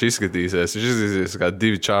iedomāties, kā viņš izskatīsies. Viņš izskatīsies kā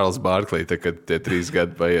 2 Charles Barkley, kad tie 3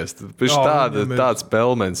 gadi paies. Viņš tāds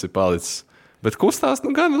pelmens ir palicis. Bet kustās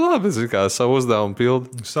gan labi, kā savu uzdevumu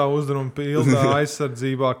pilda.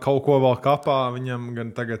 Aizsardzībā kaut ko vēl kapā. Viņam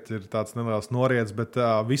gan tagad ir tāds neliels noriets, bet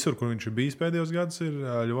visur, kur viņš ir bijis pēdējos gadus, ir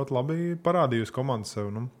ļoti labi parādījusi komandu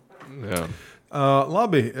sev. Jā.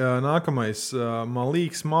 Labi, nākamais.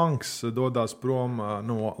 Malīks Monks dodas prom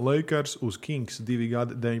no Lakers uz Kings 2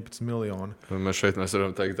 gadi 19 miljoni. Mēs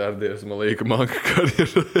varam teikt, Dievs, Malīka Monka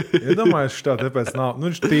karjeru. Iedomājies, ka tā pēc naudas.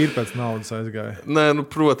 Viņš tīri pēc naudas aizgāja. Nē,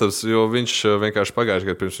 protams, jo viņš vienkārši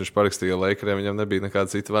pagājušajā gadā, pirms viņš parakstīja Lakeriem, viņam nebija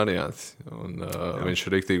nekāda cita varianti. Un viņš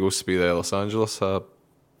riktīgi uzspīdēja Losandželosā.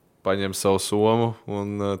 paņem savu somu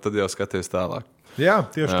un tad jau skaties tālāk. Jā,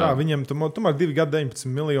 tieši tā. Viņam tomēr 2 gadi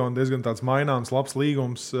 19 miljoni, diezgan tāds maināms, labs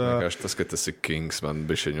līgums. Tas, ka tas ir Kings, man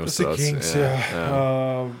bišķiņ Tas uztrauc. ir Kings, jā.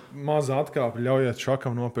 Maza atkāpe, ļaujiet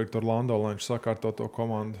Šakam nopirkt Orlando, lai viņš sakārto to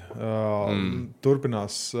komandu.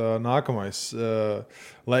 Turpinās nākamais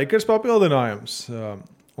Lakers papildinājums.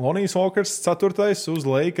 Lonijs Walkers 4. uz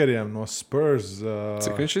Lakeriem no Spurs.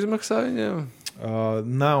 Cik viņš izmaksāja viņiem?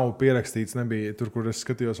 Nav pierakstīts, nebija tur, kur es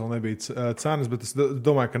skatījos, vēl nebija cenas, bet es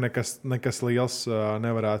domāju, ka nekas liels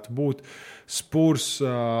nevarētu būt. Spurs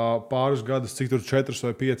pāris gadus, cik tur 4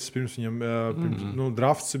 vai 5 pirms viņam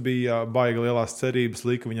drafts bija baigi lielās cerības,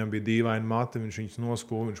 lika viņam bija dīvaini mati, viņš viņus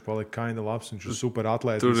noskūva, viņš palika kinda labs, viņš ir super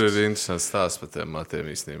atletisks. Tur ir interesants stāsts par tiem matiem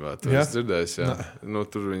īstenībā. Tu esi dzirdējis, jā?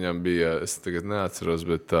 Tur viņam bija, es tagad neatceros,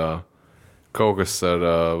 bet kaut kas ar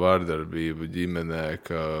vārdarbību ģimenē,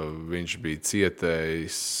 ka viņš bija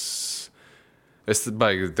cietējis. Es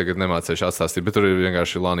baigi tagad nemācēšu atstāstīt, bet tur ir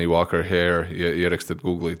vienkārši Lonnie Walker hair, ierakstiet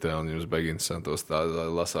Googlītē, un jums baigi interesantos tādu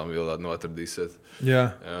lasām vilādi notradīsiet. Jā.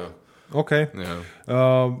 Ok. Jā.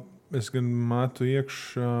 Es gan mātu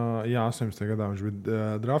iekšā, 18. gadā viņš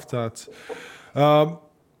bija draftēts.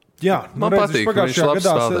 Jā, man patīk, viņš labs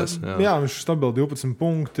spēlēs. Jā, viņš stabili 12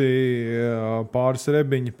 punkti, pāris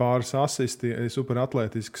rebiņi, pāris asisti, super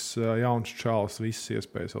atletisks, jauns čalis, visas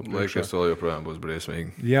iespējas. Lakers vēl joprojām būs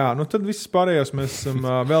briesmīgi. Jā, tad viss pārējās mēs esam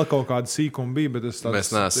vēl kaut kāda sīkuma bija, bet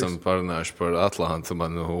mēs neesam parunājuši par Atlantu,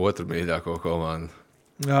 manu otru mīļāko komandu.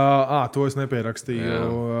 To es nepierakstīju.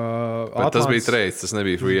 Tas bija trades, tas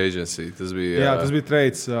nebija free agency. Tas bija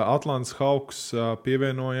trades. Atlantas Hawks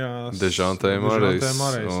pievienojās Dejounte Murray.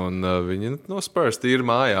 Un viņi no Spurs tīri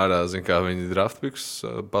mājā ārā, kā viņi draftpiks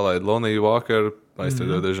palaida Lonnie Walker,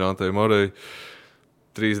 aizstrādāja Dejounte Murray.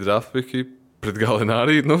 3 draftpiki pret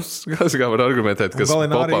Gallinari. Kā var argumentēt, ka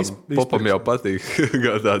Popam jau patīk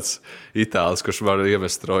tāds itālis, kurš var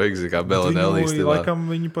iemest troigas, kā Bellinelli stilā. Laikam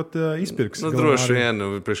viņi pat izpirks. Droši vien,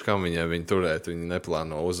 priekš kam viņi turēt, viņi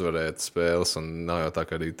neplāno uzvarēt spēles, un nav jau tā,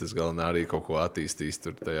 ka arī tas Gallinari kaut ko attīstīs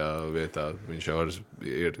tur tajā vietā. Viņš jau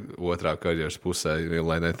ir otrā karjeras pusē,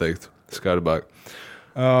 lai neteiktu skarbāk.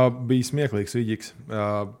 Bija smieklīgs vidīgs.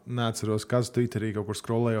 Neatceros, kas Twitterī kaut kur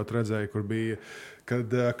scrollējot redzēja, kur bija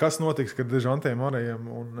kas notiks, kad Dejounte Murrayam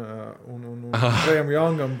un Trejam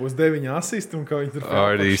Youngam būs 9 asisti un ka viņi tur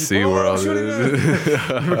RDC World.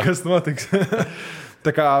 Kas notiks?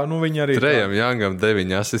 Tā kā, viņi arī... Trejam Youngam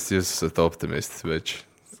 9 asisti, jūs esat optimisti, bet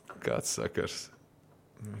kāds sakars?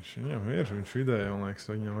 Viņam ir, viņš vidēji, man liekas,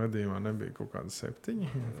 viņam vedījumā nebija kaut kāda 7.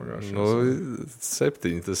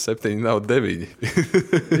 7, tas 7 nav 9.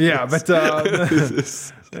 Jā, bet...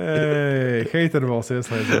 Heitervalsts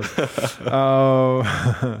ieslēdzot.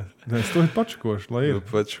 Es to pačakošu, lai ir.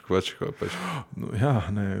 Pačako. Jā,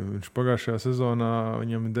 viņš pagājušajā sezonā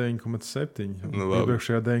viņam ir 9,7.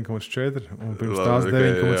 Iepriekšējā 9,4. Un pirms tās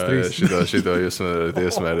 9,3. Šito jūs varat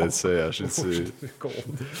iesmērēt sejā.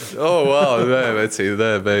 Wow, vecī,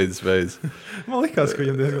 beidz. Man likās, ka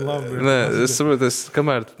viņam diezgan labi. Nē, es saprotu,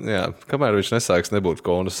 kamēr viņš nesāks nebūt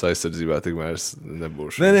Konus aizsardzībā, tikmēr es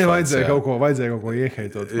nebūšu. Nē, vajadzēja kaut ko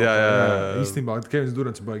ieheitot. Jā. Īstenībā, Kevins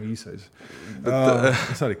Durants baigi īsais.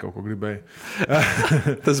 Es arī kaut ko gribēju.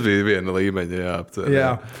 Tas bija viena līmeņa, jāaptver.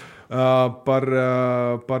 Jā. Par.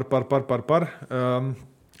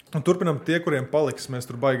 Turpinam tie, kuriem paliks. Mēs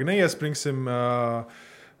tur baigi neiespringsim.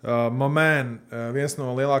 Mamēn, viens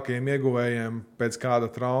no lielākajiem ieguvējiem pēc kāda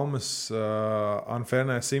traumas,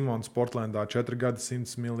 Anfernē Simons Portlandā 4 gadi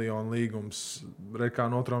 100 miljonu līgums. Rekā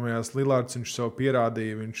notraumējās Lillards, viņš sev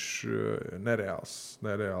pierādīja, viņš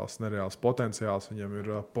nereāls potenciāls viņam ir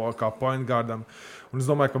kā point guardam. Un es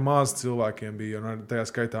domāju, ka maz cilvēkiem bija, un tajā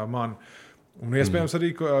skaitā man. Un iespējams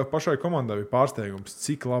arī pašai komandai bija pārsteigums,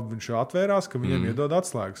 cik labi viņš atvērās, ka viņiem iedod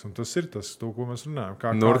atslēgas. Un tas ir tas, to, ko mēs runājam.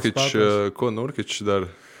 Ko Nurkičs dara?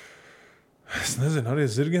 Es nezinu, arī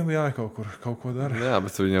zirgiem jāja kaut ko dara. Jā,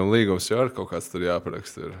 bet viņam līgums jau ir kaut kāds tur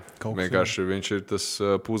jāparaksta. Vienkārši viņš ir tas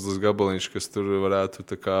puzles gabaliņš, kas tur varētu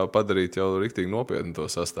padarīt jau riktīgi nopietni to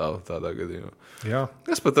sastāvu tādā gadījumā. Jā.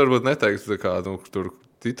 Es pat varbūt neteiktu, tur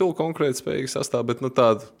titulu konkrēti spējīgi sastāv, bet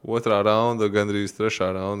tāda 2. raunda, gandrīz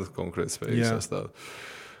 3. raunda konkrēti spējīgi sastāv.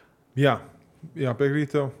 Jā,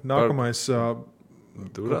 piekrīt tev. Nākamais...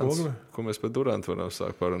 Durants. Ko mēs par Durantu varam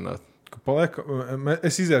sākt parunāt?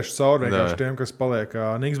 Es iziešu cauri vienkārši tiem, kas paliek.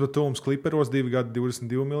 Niks Batums Clipperos 2 gadi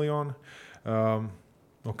 22 miljoni.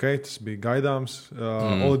 Tas bija gaidāms.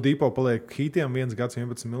 Oladipo paliek Heatiem 1 gads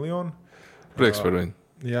 11 miljoni. Prieks par viņu.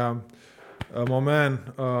 Jā. Man,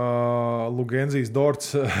 Lugenzijas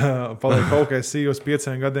Dorts paliek OKC uz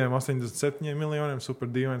 5 gadiem 87 miljoniem, super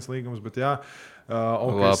dīvains līgums, bet jā.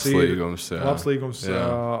 Labs līgums, jā. Labs līgums,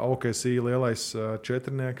 OKC lielais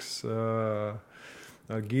četrnieks.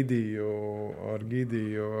 Ar Gidiju,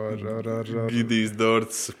 Gidijs,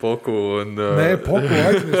 Dorts, Poku un... Nē, Poku,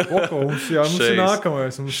 aizmirst Poku. Mums ir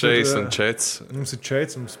nākamais. Šeis un Čets. Mums ir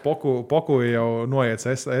Čets, mums Poku jau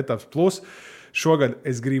noiets etaps. Plus, šogad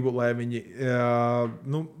es gribu, lai viņi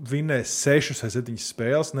vinnēs 6 vai 7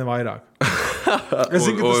 spēles, ne vairāk.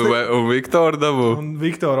 Un Viktoru dabū. Un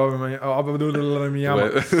Viktoru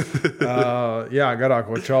jā,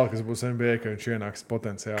 garāko čalu, kas būs NBA, ka viņš ienāks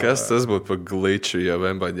potenciāli. Kas tas būtu par glitchu, ja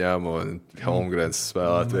Vembaņāmo un Holmgrens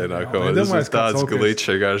spēlēt vienā komandā? Tas ir tāds glitch,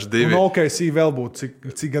 vienkārši 2. Un OKC vēl būtu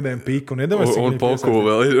cik gadiem pīk. Un Poku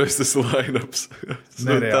vēl ir tas line-ups.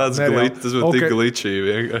 Tas būtu tik glitchy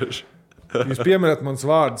vienkārši. Jūs pieminat mans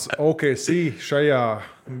vārds. OKC šajā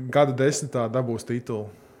gada 10. dabūs titulu.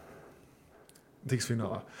 Tiks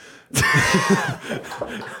finālā.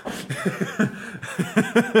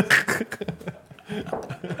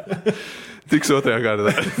 Tiks 2. gadā.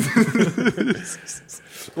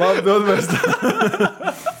 Labi,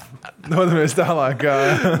 dodamies tālāk.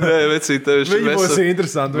 Nē, vecīt, viņi būs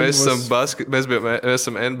interesanti. Mēs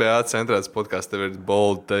esam NBA centrēts podcasts, tev ir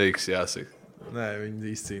bold takes jāsaka. Nē,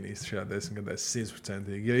 viņi izcīnīs šajā 10 gadēs 100%.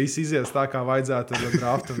 Ja izies tā, kā vajadzētu, tad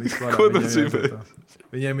draftu vispār. Ko nozīmē?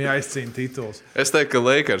 Viņiem jāizcīna tituls. Es teiktu, ka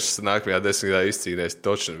Lakers nākamajā 10 gadā izcīnēs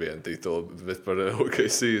točnu vienu titulu, bet par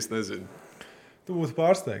OKC es nezinu. Tu būtu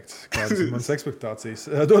pārsteigts, kādas ir manas ekspektācijas.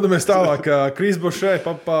 Dodamies tālāk. Kris Bošē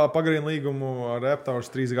pagarina līgumu ar Raptors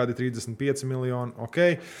 3 gadi 35 miljoni.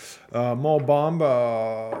 Okay. Mo Bamba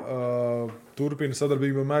turpina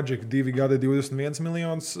sadarbību ar Magic 2 gadi 21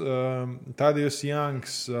 miljonus. Tādijus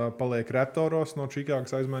Youngs paliek Raptoros no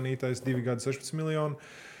Čikāgas aizmainītais 2 gadi 16 miljoni.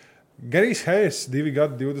 Gerijs Hayes 2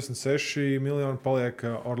 gadi 26 miljoni paliek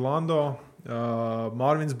Orlando.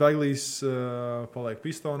 Marvins Baglijs paliek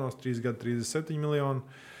Pistonos 3 gadi 37 miljoni.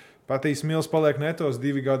 Patīs Mils paliek Netos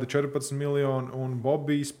 2 gadi 14 miljoni. Un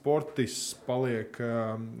Bobijs Portis paliek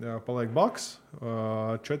Bucks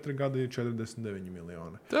 4 gadi 49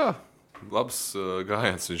 miljoni. Jā, labs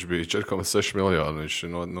gājiens. Viņš bija 4,6 miljoni. Viņš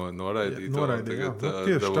noraidīja.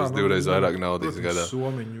 Tagad dabūs 2 reizes vairāk naudas gadā.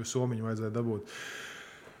 Somiņu vajadzēja dabūt.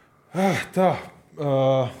 Tā.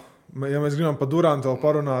 Ja mēs gribam par Durantu vēl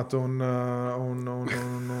parunāt, un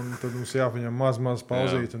tad mums jāpaņem maz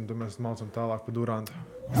pauzīt, un tad mēs mācam tālāk par Durantu.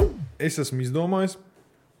 Es esmu izdomājis,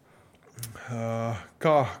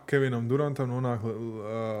 kā Kevinam Durantam nonāk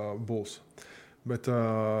Bulls. Bet,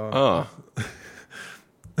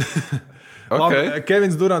 Okay.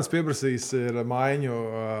 Kevins Durants pieprasījis ir maiņu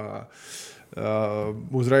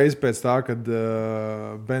uzreiz pēc tā, kad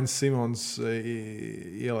Bens Simons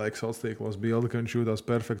ieliek sociālos tīklos bildi, ka viņš jūtās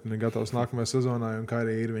perfekti un ir gatavs nākamajai sezonai, un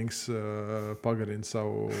Kairi Irvings pagarina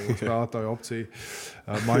savu spēlētāju opciju,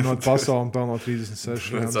 mainot pasauli un pelnot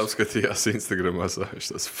 36. Viņš apskatījās Instagramā,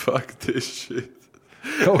 viņš tas faktiski.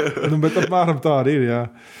 Bet apmēram tā arī ir, jā.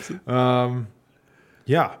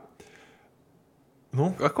 Jā.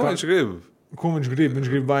 Ko viņš grib? Ko viņš grib? Viņš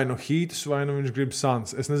grib vai no Heatus, vai no viņš grib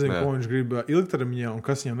Suns. Es nezinu, ko viņš grib ilgtermiņā un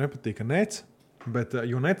kas viņam nepatīk Nets, bet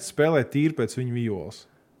jo Nets spēlē tīri pēc viņa violas.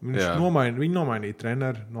 Viņi nomainīja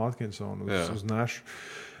treneri no Atkinsona uz Našu.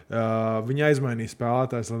 Viņi aizmainīja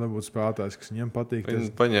spēlētājs, lai nebūtu spēlētājs, kas viņiem patīk.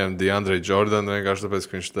 Viņi paņēma DeAndre Jordanu vienkārši tāpēc,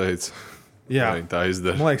 ka viņš teica, viņi tā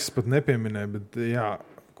izdara. Man liekas, es pat nepieminēju, bet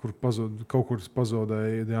kaut kur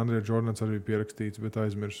pazudēja DeAndre Jordans arī pierakstīts, bet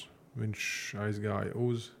aizmirs. Viņš aizgāja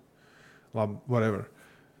uz... Labi, whatever.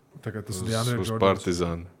 Tā kā tas ir DeAndre Jordans. Uz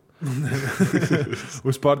Partizānu.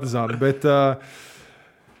 Uz Partizānu, bet...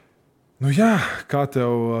 kā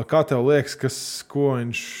tev liekas, ko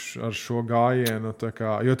viņš ar šo gājienu...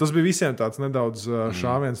 Jo tas bija visiem tāds nedaudz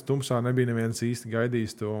šāviens tumsā, nebija neviens īsti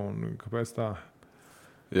gaidījis to, un kāpēc tā?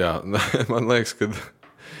 Jā, man liekas, ka...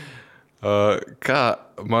 Kā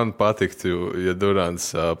man patiktu, ja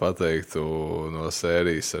Durants pateiktu no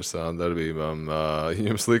sērijas ar savām darbībām,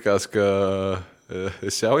 jums likās, ka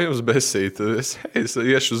es jau jums besītu, es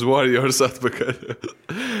iešu uz Warriors atpakaļ.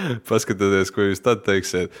 Paskatieties, ko jūs tad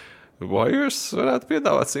teiksiet. Warriors varētu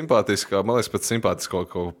piedāvāt simpātiskā, man liekas, pat simpātisko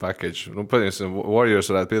kaut package. Paņemsim,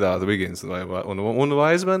 Warriors varētu piedāvāt Wiggins un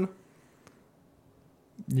Wiseman.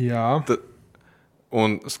 Jā.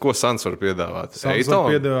 Un ko Suns var piedāvāt? Suns var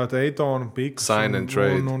piedāvāt Eitonu, Pikus Sign and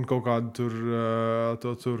trade. Un kaut kādu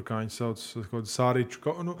tur, kā viņi sauc, kaut kādu Sāriču.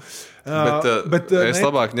 Bet es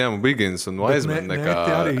labāk ņemu Biggins un Wiseman nekā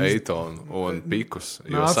Eitonu un Pikus,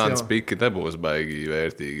 jo Suns piki nebūs baigi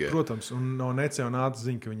vērtīgi. Protams, un no Nece un Nāca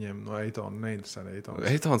ziņa, ka viņiem no Eitonu neinteresē Eitonu.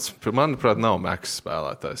 Eitons, manuprāt, nav Max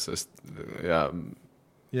spēlētājs.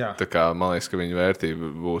 Tā kā man liekas, ka viņa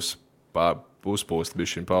vērtība būs uzpūst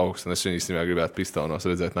bišķiņ paaugstināt, un es viņu īstenībā gribētu Pistonos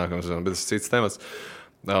redzēt nākamā sezonā, bet tas ir cits temats.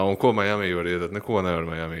 Un ko Miami var iedot? Neko nevar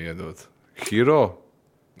Miami iedot. Hero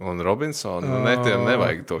un Robinson? Tiem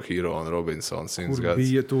nevajag to Hero un Robinson 100 gadus.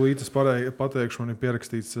 Bija tūlīt, es pateikšu, man ir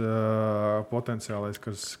pierakstīts potenciālais,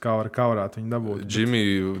 kā varētu viņu dabūt. Jimmy,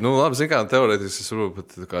 labi, zin kā, teorētiski es varu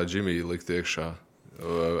pat kā Jimmy likt iekšā.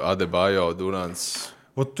 Adebayo, Durants.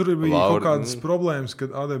 Tur bija kaut kādas problēmas,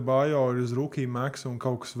 kad Adebayo ir uz rookie max un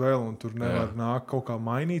kaut kas vēl, un tur nevar nākt kaut kā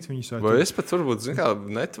mainīt viņus. Vai es pat varbūt,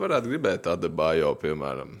 net varētu gribēt Adebayo,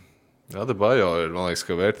 piemēram. Adebayo ir, man liekas,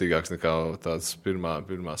 ka vērtīgāks nekā tāds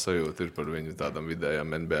pirmā sajūta ir par viņu tādam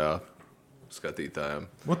vidējam NBA skatītājiem.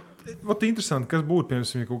 Interesanti, kas būtu,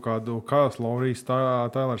 piemēram, kaut kādu Kāls Laurijs,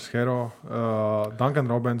 Tailers Hero,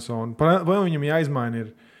 Duncan Robinson. Vai viņam jāizmaina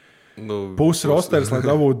ir pusi rosters, lai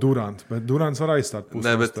dabūtu Durantu, bet Durants var aizstāt pusi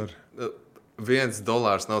rosteru.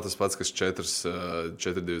 $1 nav tas pats, kas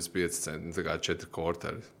 4,25 centi, tā kā 4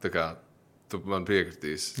 kvarteri. Tā kā tu man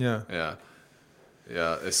piekritīsi. Jā.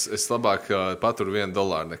 Es labāk paturu $1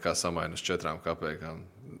 nekā samainu uz 4 kapekām.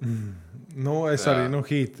 Es arī,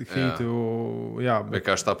 hītu, jā.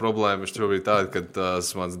 Vienkārši tā problēma šobrīd tāda, ka tas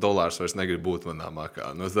mans dolārs vairs negrib būt manā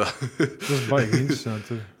makā. Tas baigi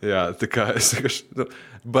interesanti. Jā, tā kā es vienkārši,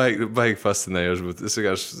 baigi fascinējoši būt. Es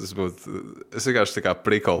vienkārši tā kā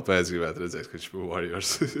prikolu pēc gribētu redzēt, ka viņš būtu Warriors.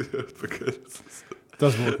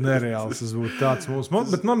 Tas būtu nereāls, tas būtu tāds mūsu.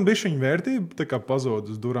 Bet man bišķiņa vērtība tā kā pazod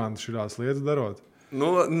uz Durantu širās lietas darot.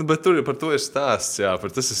 Bet tur par to ir stāsts,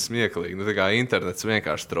 par tas ir smieklīgi. Tā kā internets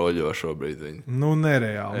vienkārši troļļo šobrīd viņu.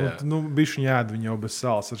 Nereāli. Bišķiņ ēd viņu jau bez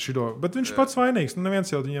sāls ar šito. Bet viņš pats vainīgs.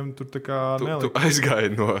 Neviens jau viņam tur tā kā nelika. Tu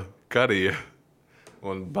aizgāji no karija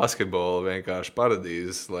un basketbola vienkārši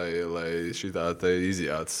paradīzes, lai šitā te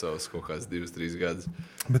izjātu savus kaut kāds 2-3 gadus.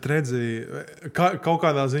 Bet redzi, kaut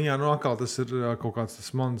kādā ziņā atkal tas ir kaut kāds tas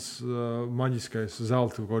mans maģiskais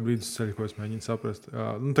zelta kaut kādu vidusceļu, ko es mēģinu saprast.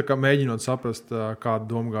 Tā kā mēģinot saprast, kādu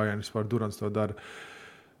domgājienu vispār Durants to dara.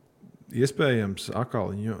 Iespējams,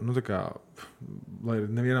 atkal, tā kā, lai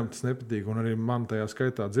nevienam tas nepatīk, un arī man tajā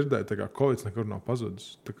skaitā dzirdēt, tā kā Covid nekur nav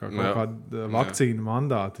pazudis. Tā kā kaut kāda vakcīnu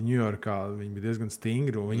mandāti Ņujorkā, viņi bija diezgan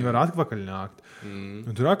stingri, un viņi var atpakaļ nākt.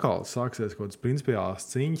 Un tur atkal sāksies kaut kādas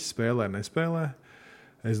principiālās ciņas, spēlē, nespēlē.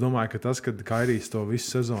 Es domāju, ka tas, kad Kairijs to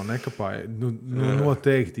visu sezonu nekapāja,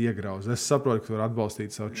 noteikti iegrauz. Es saprotu, ka tu vari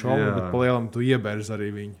atbalstīt savu čomu, bet palielam tu ieberz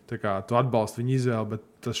arī viņu. Tā kā tu atbalsti viņu izvēli, bet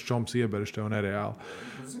tas čoms ieberž tev nereāli.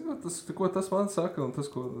 Zināt, ko tas man saka, un tas,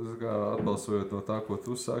 ko atbalstojot no tā, ko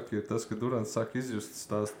tu saki, ir tas, ka Durants saka izjust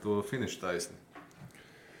to finišu taisni.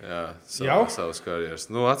 Savas karjeras.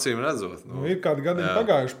 Acīm redzot. Ir kādi gadi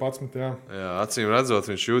pagājuši 11. Jā, acīm redzot,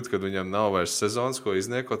 viņš jūt, ka viņam nav vairs sezonas, ko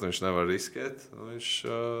izniekot, viņš nevar riskēt. Viņš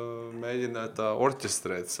mēģina tā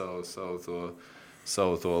orķestrēt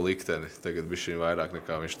savu to likteni. Tagad bišķiņ vairāk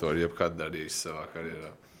nekā viņš to ir jebkad darījis savā karjerā.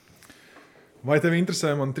 Vai tev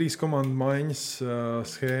interesē man 3 komandu maiņas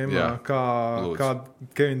schēma, kā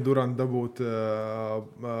Kevin Durant dabūt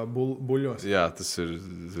buļļos? Jā, tas ir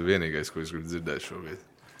vienīgais, ko es gribu dzirdēt šobrīd.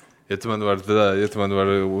 Ja tu man var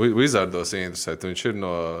Wizardos ieinteresēt, viņš ir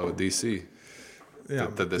no DC,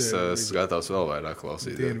 tad es esmu gatavs vēl vairāk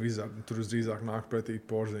klausīt. Tie ir Wizardi, tur drīzāk nāk pretī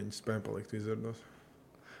Porziņu, spēm palikt Wizardos.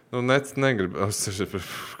 Negribu.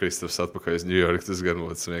 Kristofs atpakaļ uz New York, tas gan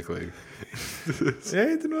būtu smieklīgi.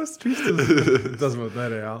 Tas būtu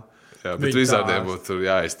nereāli. Jā, bet Wizardiem būtu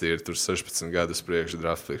jāiztīra tur 16 gadus priekš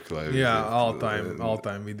draft pick. Jā,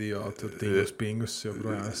 all-time video, tur tingus, pingus,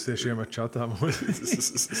 joprojām. Es tieši iemet čatā.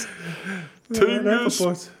 Tingus,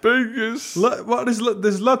 pingus. What is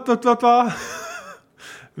this?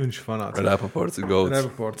 Viņš fanāts. Rapaports ir golds.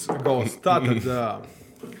 Rapaports ir golds. Tātad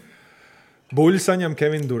Buļļi saņem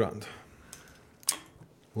Kevinu Durantu.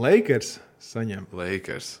 Lakers saņem.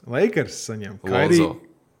 Lonzo.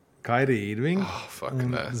 Kyrie Irving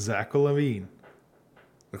un Zeku Lavīnu.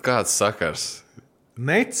 Kāds sakars?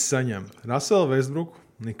 Nets saņem Russell Westbrook,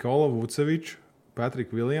 Nikola Vuceviču,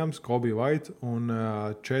 Patrick Williams, Kobe White un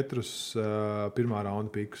 4 pirmā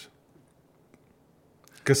raunda pikus.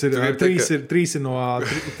 Kas ir 3 ir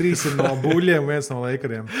no Buļļiem, 1 no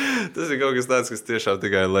Lakeriem. Tas ir kaut kas tāds, kas tiešām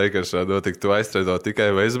tikai Lakers notika. Tu aizstrēdo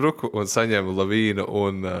tikai Westbrooku un saņem Lavīnu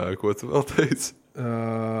un ko tu vēl teici?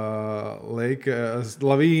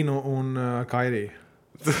 Lavīnu un Kairiju.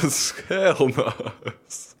 Tas hell no.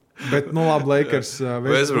 Bet, nu labi, Lakers.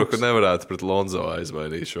 Westbrooku nevarētu pret Lonzo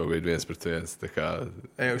aizmainīt šobrīd 1-1. Tā kā...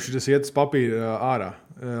 Šis iet uz papīra ārā.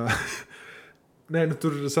 Nē, nu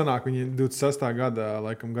tur sanāk viņi 26. gada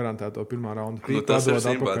laikam garantēto pirmā raunda. Tas ir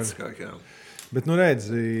simpātiskāk, jā. Bet, nu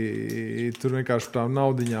redzi, tur vienkārši tā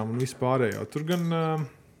naudiņām un vispārējo. Tur gan...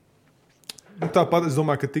 Tāpat es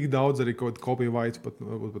domāju, ka tik daudz arī kaut kāda kopija vaids pat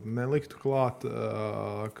neliktu klāt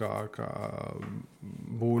kā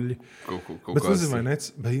buļļi. Bet es nezinu,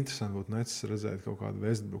 vai interesanti būtu necis redzēt kaut kādu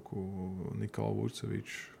Westbrooku, Nikolu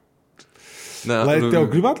Vuceviču. Lai tev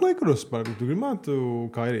gribētu Lakeros spēlēt, tu gribētu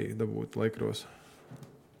Kairiju dabūt Lakeros?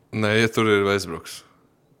 Nē, ja tur ir Westbrooks.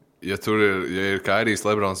 Ja ir Kairijs,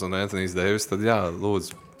 Lebrons un Anthony's Davis, tad jā,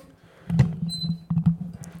 lūdzu.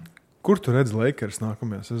 Kur tu redzi Lakers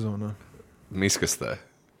nākamajā sezonā? Miskastē.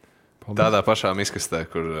 Tādā pašā miskastē,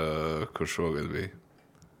 kur šogad bija.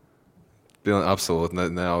 Absolūti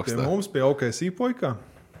neaugstā. Pie mums pie OKC poikā?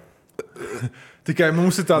 Tikai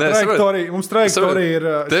mums ir tā trajektorija. Mums trajektorija ir...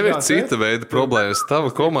 Tev ir cita veida problēmas.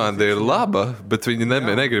 Tava komanda ir laba, bet viņi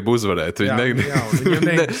negrib uzvarēt.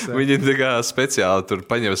 Viņi tā kā speciāli tur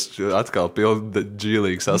paņems atkal pildu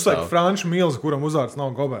G-līgu sastāvu. Mums vajag Franču Milzu, kuram uzvārds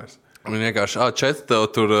nav Gobers. Viņi vienkārši,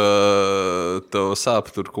 tev sāp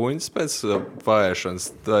tur kuņas pēc pārēšanas,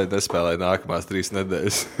 tad nespēlēja nākamās 3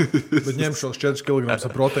 nedēļas. Bet ņem šos 4 kg ar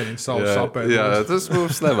proteīnu savu sapēt. Jā, tas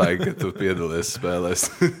mums nevajag, ka tu piedalies spēlēs.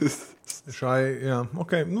 Jā,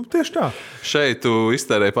 ok, nu tieši tā. Šeit tu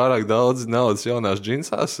iztērēji pārāk daudz naudas jaunās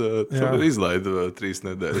džinsās, tu izlaidi 3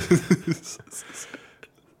 nedēļas.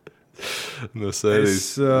 No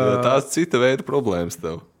sērijas. Tās cita veida problēmas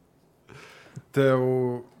tev.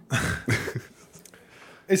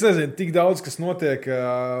 Es nezinu, tik daudz, kas notiek.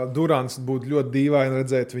 Durants būtu ļoti dīvaini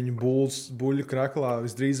redzēt viņu buļļu kraklā.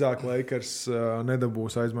 Visdrīzāk Lakers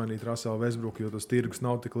nedabūs aizmainīt Russellu Westbrooku, jo tas tirgus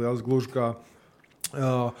nav tik liels. Gluži kā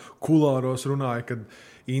kulāros runāja, kad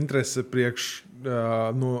interese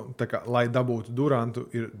lai dabūtu Durantu,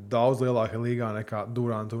 ir daudz lielāka līgā nekā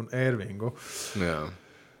Durantu un Irvingu. Jā.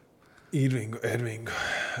 Irvingu.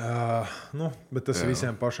 Bet tas ir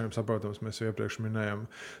visiem pašiem saprotams, mēs jau iepriekš minējām.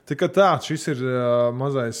 Šis ir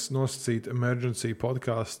mazais nosacīt emergency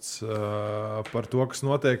podcasts par to, kas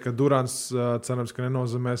notiek, ka Durants cerams, ka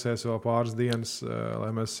nenozemēsies vēl pāris dienas,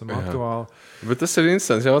 lai mēs esam aktuāli. Bet tas ir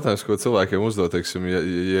interesants jautājums, ko cilvēkiem uzdot, teiksim,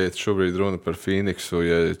 ja šobrīd runa par Phoenixu,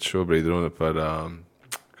 ja šobrīd runa par,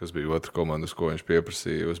 kas bija otra komanda, uz ko viņš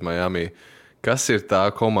pieprasīja uz Miami. Kas ir tā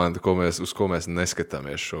komanda, uz ko mēs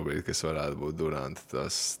neskatāmies šobrīd, kas varētu būt Duranta,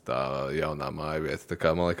 tā jaunā mājvieta? Tā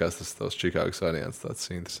kā, man liekas, tas tavs Čikāgas variants tāds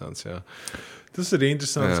interesants, jā. Tas ir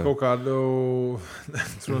interesants kaut kādu,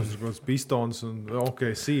 protams, Pistons un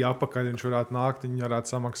OKC apakaļ viņš varētu nākt, viņi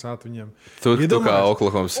varētu samaksāt viņiem. Tu kā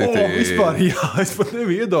Oklahoma City. Vispār, jā, es pat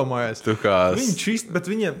nebiju iedomājies. Bet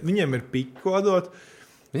viņiem ir piki, ko dot.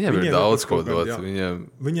 Viņiem ir daudz ko dot. Viņiem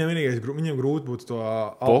grūti būtu to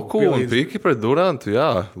Poku un piki pret Durantu,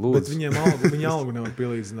 jā, lūdzu. Bet viņa algu nevar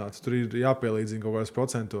pielīdzināt. Tur ir jāpielīdzina kaut kādos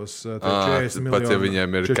procentos. 40 miljoni. Pat ja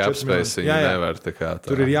viņiem ir cap space, viņi nevar tā kā tā.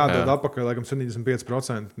 Tur ir jādod apakaļ, laikam,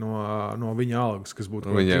 75% no viņa algas, kas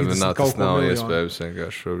būtu. Viņiem tas nav iespējams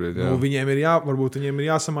vienkārši šobrīd, jā. Varbūt viņiem ir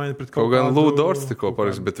jāsamaina pret kaut kādu. Kaut gan Lou Dorts tikko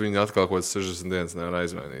parakst, bet viņi atkal kaut 60 dienas nevar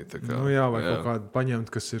aizmainīt. Vai kaut kādu paņemt,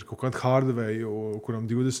 kas ir kaut kādu Hardaway, kuram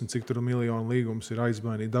 20 cik tur miljonu līgums ir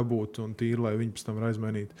aizmainīt, dabūt un tīri, lai viņi pēc tam var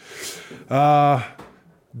aizmainīt.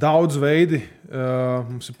 Daudz veidi.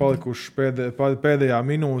 Mums ir palikuši pēdējā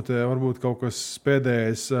minūte, varbūt kaut kas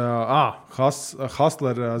pēdējais.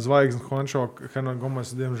 Hustler zvaigznes Juancho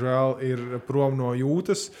Hernan-Gomez, diemžēl, ir prom no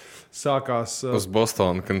Jūtas. Sākās... Uz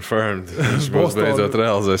Bostonu confirmed. Viņš būs beidzot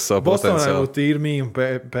realizējis savu potenciālu. Bostonai būtu tīri mīmu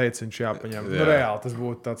pēc viņš jāpaņem. Reāli tas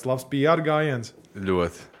būtu tāds labs PR gājiens.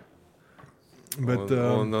 Ļoti. Bet,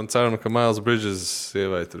 un ceram, ka Miles Bridges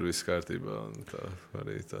ievai tur viss kārtībā.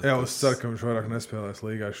 Jā, es ceru, ka viņš vairāk nespēlēs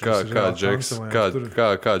līgā. Kā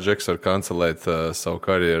Džeks var kancelēt savu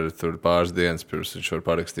karjeru tur pāris dienas, pirms viņš var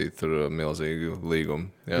parakstīt tur milzīgu līgumu.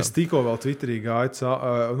 Jā. Es tikko vēl Twitterī gāju,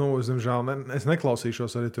 es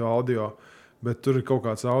neklausīšos arī to audio, bet tur ir kaut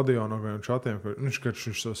kāds audio no kādiem čatiem, ka viņš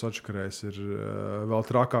to sačakarējis ir vēl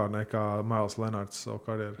trakāk nekā Miles Lenards savu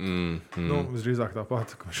karjeru. Visdrīzāk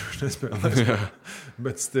tāpat, ka viņš nespēlēs.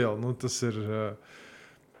 Bet still, tas ir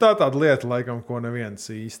tāda lieta, laikam, ko neviens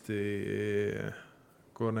īsti,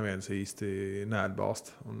 ko neviens īsti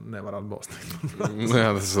neatbalsta un nevar atbalstīt.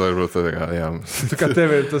 Jā, tas varbūt jā. Tā kā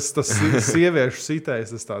tev ir tas sieviešu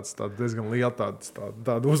sitējs, tas tāds diezgan liela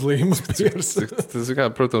tāda uzlīmes pieres. Tas,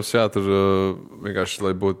 protams, jā, tur vienkārši,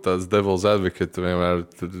 lai būtu tāds devil's advocate, tu vienmēr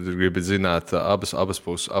gribi zināt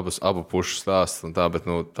abu pušu stāstu un tā, bet,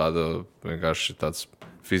 tāda vienkārši tāds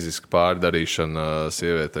fiziska pārdarīšana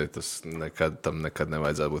sievietei, tam nekad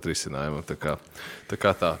nevajadzētu būt risinājumam. Tā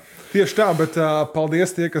kā tā. Tieši tā, bet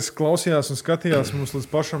paldies tie, kas klausījās un skatījās mums līdz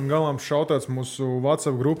pašam galam. Šautauts mūsu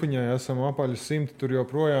WhatsApp grupiņai, esam apaļ 100, tur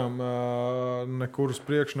joprojām nekur uz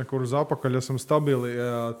priekšu, nekur uz apakaļ, esam stabili.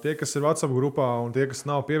 Tie, kas ir WhatsApp grupā un tie, kas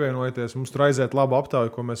nav pievienojoties, mums tur aiziet labu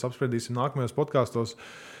aptauju, ko mēs apspriedīsim nākamajos podkastos.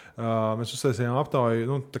 Mēs uztaisījām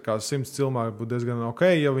aptauju, 100 cilvēku būtu diezgan ok,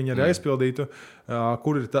 ja viņi arī aizpildītu,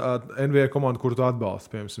 kur ir tā NBA komanda, kuru tu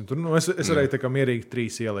atbalsti. Tur, es varēju tā kā mierīgi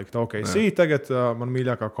 3 ielikt. OKC tagad man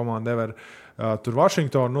mīļākā komanda ever. Tur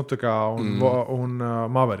Washington un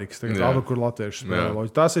Mavericks, tagad, kur latvieši spēlē.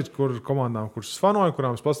 Tas ir kur komandām, kuras es fanoju,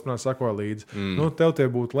 kurām es pastiprināti sakoju līdzi. Tev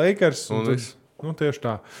tie būtu Lakers. Tieši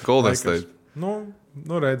tā. Golden State.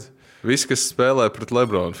 Redz. Visi, kas spēlē pret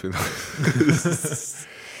LeBron finālā.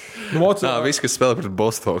 Visi, kas spēlē pret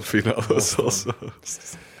Bostonu finālos.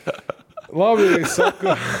 Labi,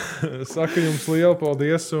 saku jums lielu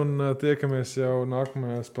paldies un tiekamies jau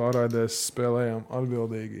nākamajās pārraidēs spēlējām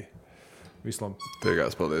atbildīgi. Vislabāk.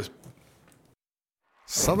 Tiekās, paldies.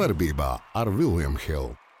 Sadarbībā ar William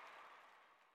Hill.